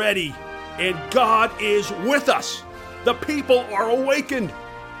ready. And God is with us. The people are awakened.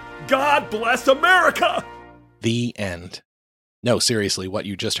 God bless America! The end. No, seriously, what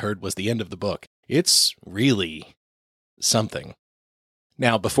you just heard was the end of the book. It's really something.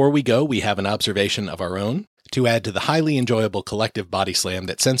 Now, before we go, we have an observation of our own to add to the highly enjoyable collective body slam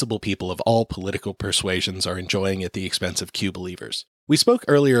that sensible people of all political persuasions are enjoying at the expense of Q believers. We spoke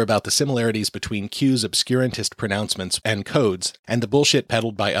earlier about the similarities between Q's obscurantist pronouncements and codes and the bullshit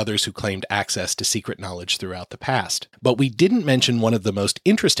peddled by others who claimed access to secret knowledge throughout the past. But we didn't mention one of the most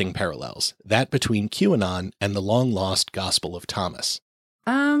interesting parallels, that between QAnon and the long-lost Gospel of Thomas.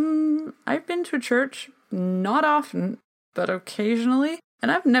 I've been to church, not often, but occasionally,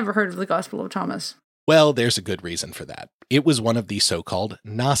 and I've never heard of the Gospel of Thomas. Well, there's a good reason for that. It was one of the so-called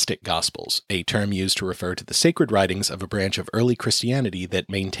Gnostic Gospels, a term used to refer to the sacred writings of a branch of early Christianity that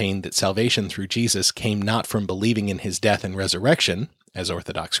maintained that salvation through Jesus came not from believing in his death and resurrection, as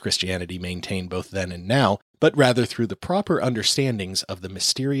Orthodox Christianity maintained both then and now, but rather through the proper understandings of the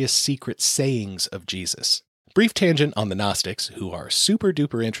mysterious secret sayings of Jesus. Brief tangent on the Gnostics, who are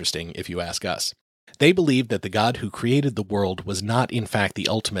super-duper interesting if you ask us. They believed that the God who created the world was not in fact the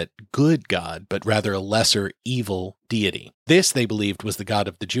ultimate good God, but rather a lesser evil deity. This, they believed, was the God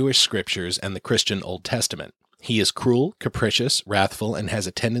of the Jewish scriptures and the Christian Old Testament. He is cruel, capricious, wrathful, and has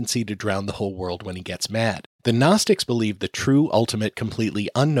a tendency to drown the whole world when he gets mad. The Gnostics believed the true, ultimate, completely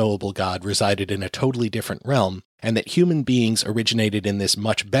unknowable God resided in a totally different realm, and that human beings originated in this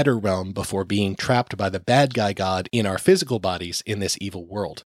much better realm before being trapped by the bad guy God in our physical bodies in this evil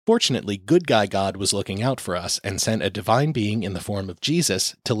world. Fortunately, good guy God was looking out for us and sent a divine being in the form of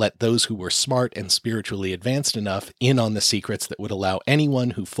Jesus to let those who were smart and spiritually advanced enough in on the secrets that would allow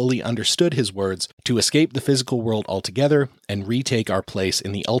anyone who fully understood his words to escape the physical world altogether and retake our place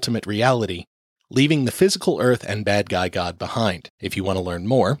in the ultimate reality, leaving the physical earth and bad guy God behind. If you want to learn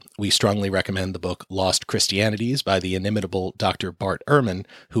more, we strongly recommend the book Lost Christianities by the inimitable Dr. Bart Ehrman,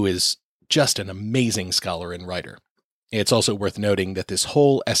 who is just an amazing scholar and writer. It's also worth noting that this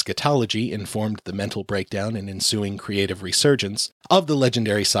whole eschatology informed the mental breakdown and ensuing creative resurgence of the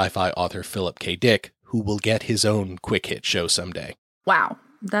legendary sci-fi author Philip K. Dick, who will get his own quick hit show someday. Wow,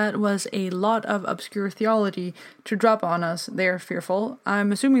 that was a lot of obscure theology to drop on us there, Fearful.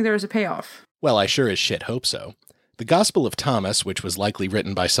 I'm assuming there is a payoff. Well, I sure as shit hope so. The Gospel of Thomas, which was likely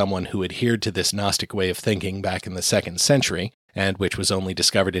written by someone who adhered to this Gnostic way of thinking back in the 2nd century, and which was only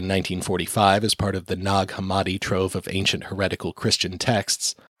discovered in 1945 as part of the Nag Hammadi trove of ancient heretical Christian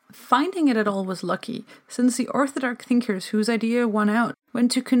texts. Finding it at all was lucky, since the Orthodox thinkers whose idea won out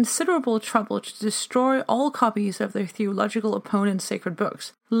went to considerable trouble to destroy all copies of their theological opponents' sacred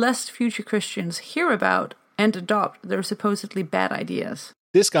books, lest future Christians hear about and adopt their supposedly bad ideas.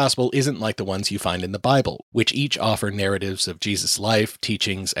 This gospel isn't like the ones you find in the Bible, which each offer narratives of Jesus' life,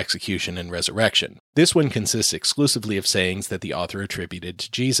 teachings, execution, and resurrection. This one consists exclusively of sayings that the author attributed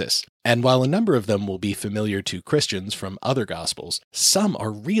to Jesus. And while a number of them will be familiar to Christians from other gospels, some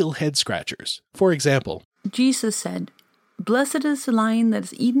are real head-scratchers. For example, Jesus said, "Blessed is the lion that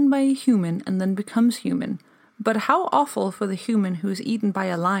is eaten by a human and then becomes human. But how awful for the human who is eaten by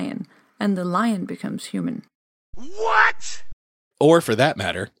a lion, and the lion becomes human." What? Or for that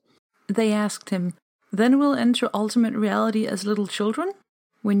matter, they asked him, "Then we'll enter ultimate reality as little children?"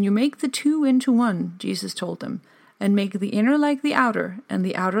 "When you make the two into one," Jesus told them, "and make the inner like the outer, and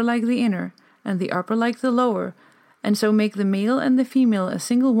the outer like the inner, and the upper like the lower, and so make the male and the female a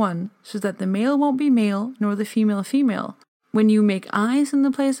single one, so that the male won't be male, nor the female female. When you make eyes in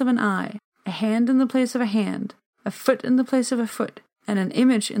the place of an eye, a hand in the place of a hand, a foot in the place of a foot, and an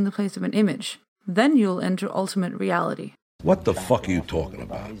image in the place of an image, then you'll enter ultimate reality." What the fuck are you talking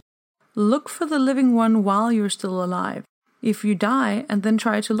about? Look for the living one while you're still alive. If you die and then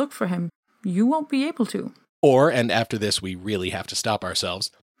try to look for him, you won't be able to. Or, and after this we really have to stop ourselves,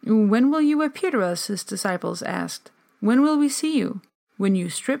 "When will you appear to us?" his disciples asked. "When will we see you?" "When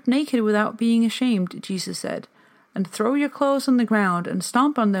you strip naked without being ashamed," Jesus said. and throw your clothes on the ground and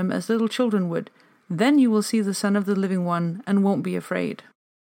stomp on them as little children would. Then you will see the Son of the Living One and won't be afraid.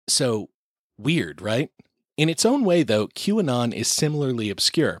 So, weird, right? In its own way, though, QAnon is similarly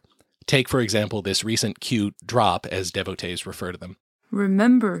obscure. Take, for example, this recent Q drop, as devotees refer to them.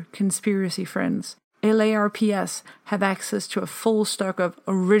 Remember, conspiracy friends, LARPS have access to a full stock of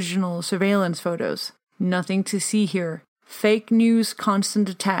original surveillance photos. Nothing to see here. Fake news, constant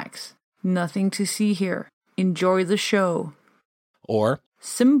attacks. Nothing to see here. Enjoy the show. Or,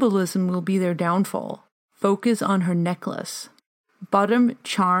 symbolism will be their downfall. Focus on her necklace. Bottom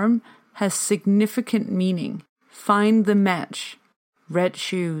charm has significant meaning. Find the match. Red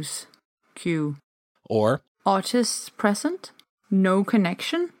shoes. Q. Or, autists present? No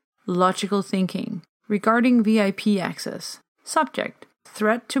connection? Logical thinking. Regarding VIP access. Subject.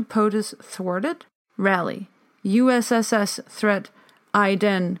 Threat to POTUS thwarted? Rally. USSS threat.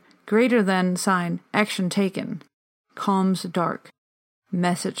 IDEN. Greater than sign. Action taken. Comms dark.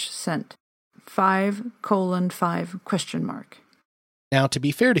 Message sent. 5:5? Now, to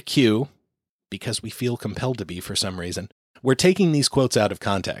be fair to Q, because we feel compelled to be for some reason, we're taking these quotes out of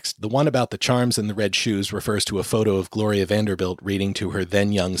context. The one about the charms and the red shoes refers to a photo of Gloria Vanderbilt reading to her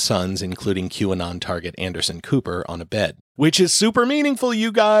then-young sons, including QAnon target Anderson Cooper, on a bed. Which is super meaningful,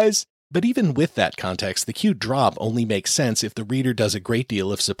 you guys! But even with that context, the Q drop only makes sense if the reader does a great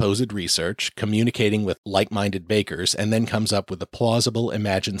deal of supposed research, communicating with like-minded bakers, and then comes up with a plausible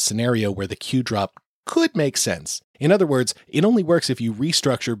imagined scenario where the Q drop could make sense. In other words, it only works if you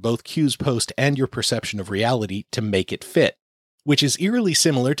restructure both Q's post and your perception of reality to make it fit, which is eerily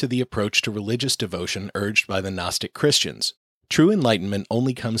similar to the approach to religious devotion urged by the Gnostic Christians. True enlightenment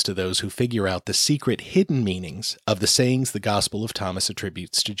only comes to those who figure out the secret hidden meanings of the sayings the Gospel of Thomas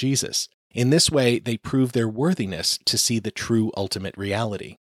attributes to Jesus. In this way, they prove their worthiness to see the true ultimate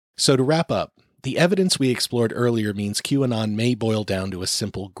reality. So to wrap up, the evidence we explored earlier means QAnon may boil down to a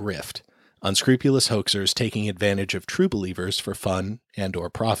simple grift. Unscrupulous hoaxers taking advantage of true believers for fun and or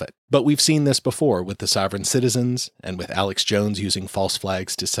profit. But we've seen this before with the Sovereign Citizens and with Alex Jones using false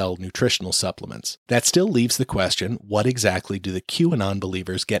flags to sell nutritional supplements. That still leaves the question, what exactly do the QAnon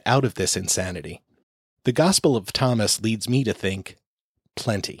believers get out of this insanity? The Gospel of Thomas leads me to think,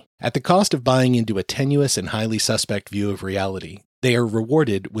 plenty. At the cost of buying into a tenuous and highly suspect view of reality, they are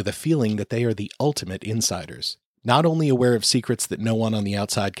rewarded with a feeling that they are the ultimate insiders. Not only aware of secrets that no one on the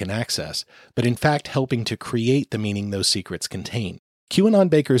outside can access, but in fact helping to create the meaning those secrets contain. QAnon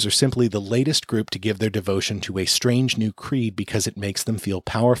bakers are simply the latest group to give their devotion to a strange new creed because it makes them feel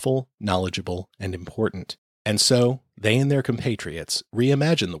powerful, knowledgeable, and important. And so, they and their compatriots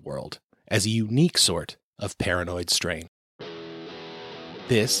reimagine the world as a unique sort of paranoid strain.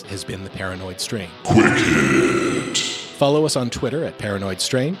 This has been The Paranoid Strain. Quick hit! Follow us on Twitter at Paranoid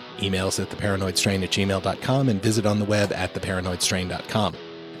Strain, email us at theparanoidstrain@gmail.com, and visit on the web at theparanoidstrain.com.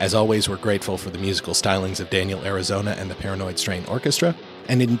 As always, we're grateful for the musical stylings of Daniel Arizona and the Paranoid Strain Orchestra,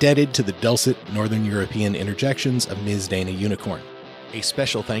 and indebted to the dulcet Northern European interjections of Ms. Dana Unicorn. A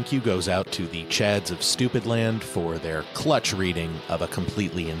special thank you goes out to the Chads of Stupidland for their clutch reading of a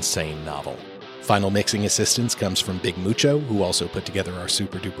completely insane novel. Final mixing assistance comes from Big Mucho, who also put together our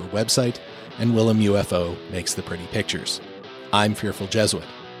super duper website, and Willem UFO makes the pretty pictures. I'm Fearful Jesuit.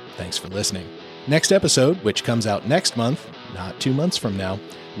 Thanks for listening. Next episode, which comes out next month, not 2 months from now,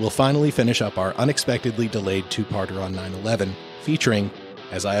 we'll finally finish up our unexpectedly delayed two-parter on 9/11, featuring,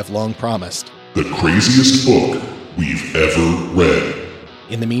 as I have long promised, the craziest book we've ever read.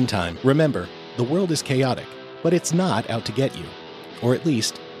 In the meantime, remember, the world is chaotic, but it's not out to get you. Or at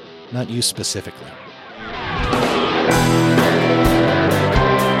least, not you specifically.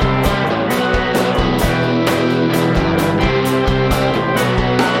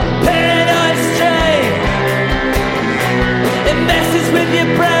 Paranoid strain, it messes with your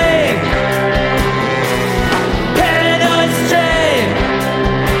brain. Paranoid strain,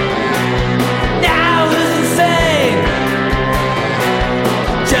 now who's insane?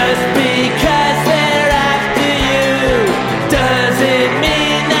 Just because they're after you doesn't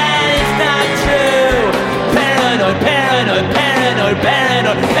mean that it's not true. Paranoid, paranoid, paranoid,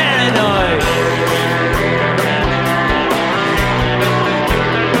 paranoid, paranoid.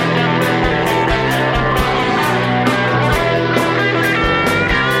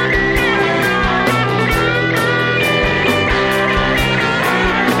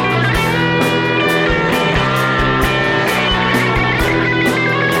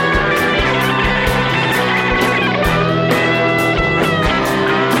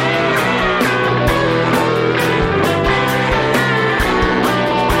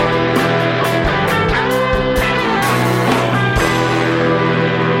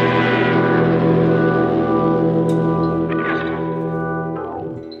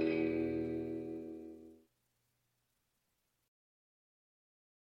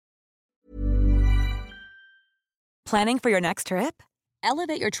 Planning for your next trip?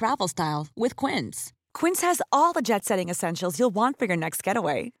 Elevate your travel style with Quince. Quince has all the jet-setting essentials you'll want for your next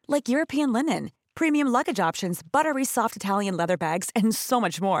getaway, like European linen, premium luggage options, buttery soft Italian leather bags, and so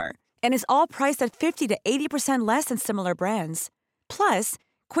much more. And is all priced at 50 to 80% less than similar brands. Plus,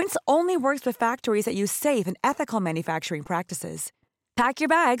 Quince only works with factories that use safe and ethical manufacturing practices. Pack your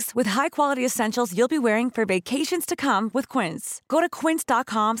bags with high-quality essentials you'll be wearing for vacations to come with Quince. Go to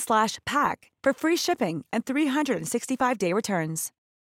quince.com/pack for free shipping and 365-day returns.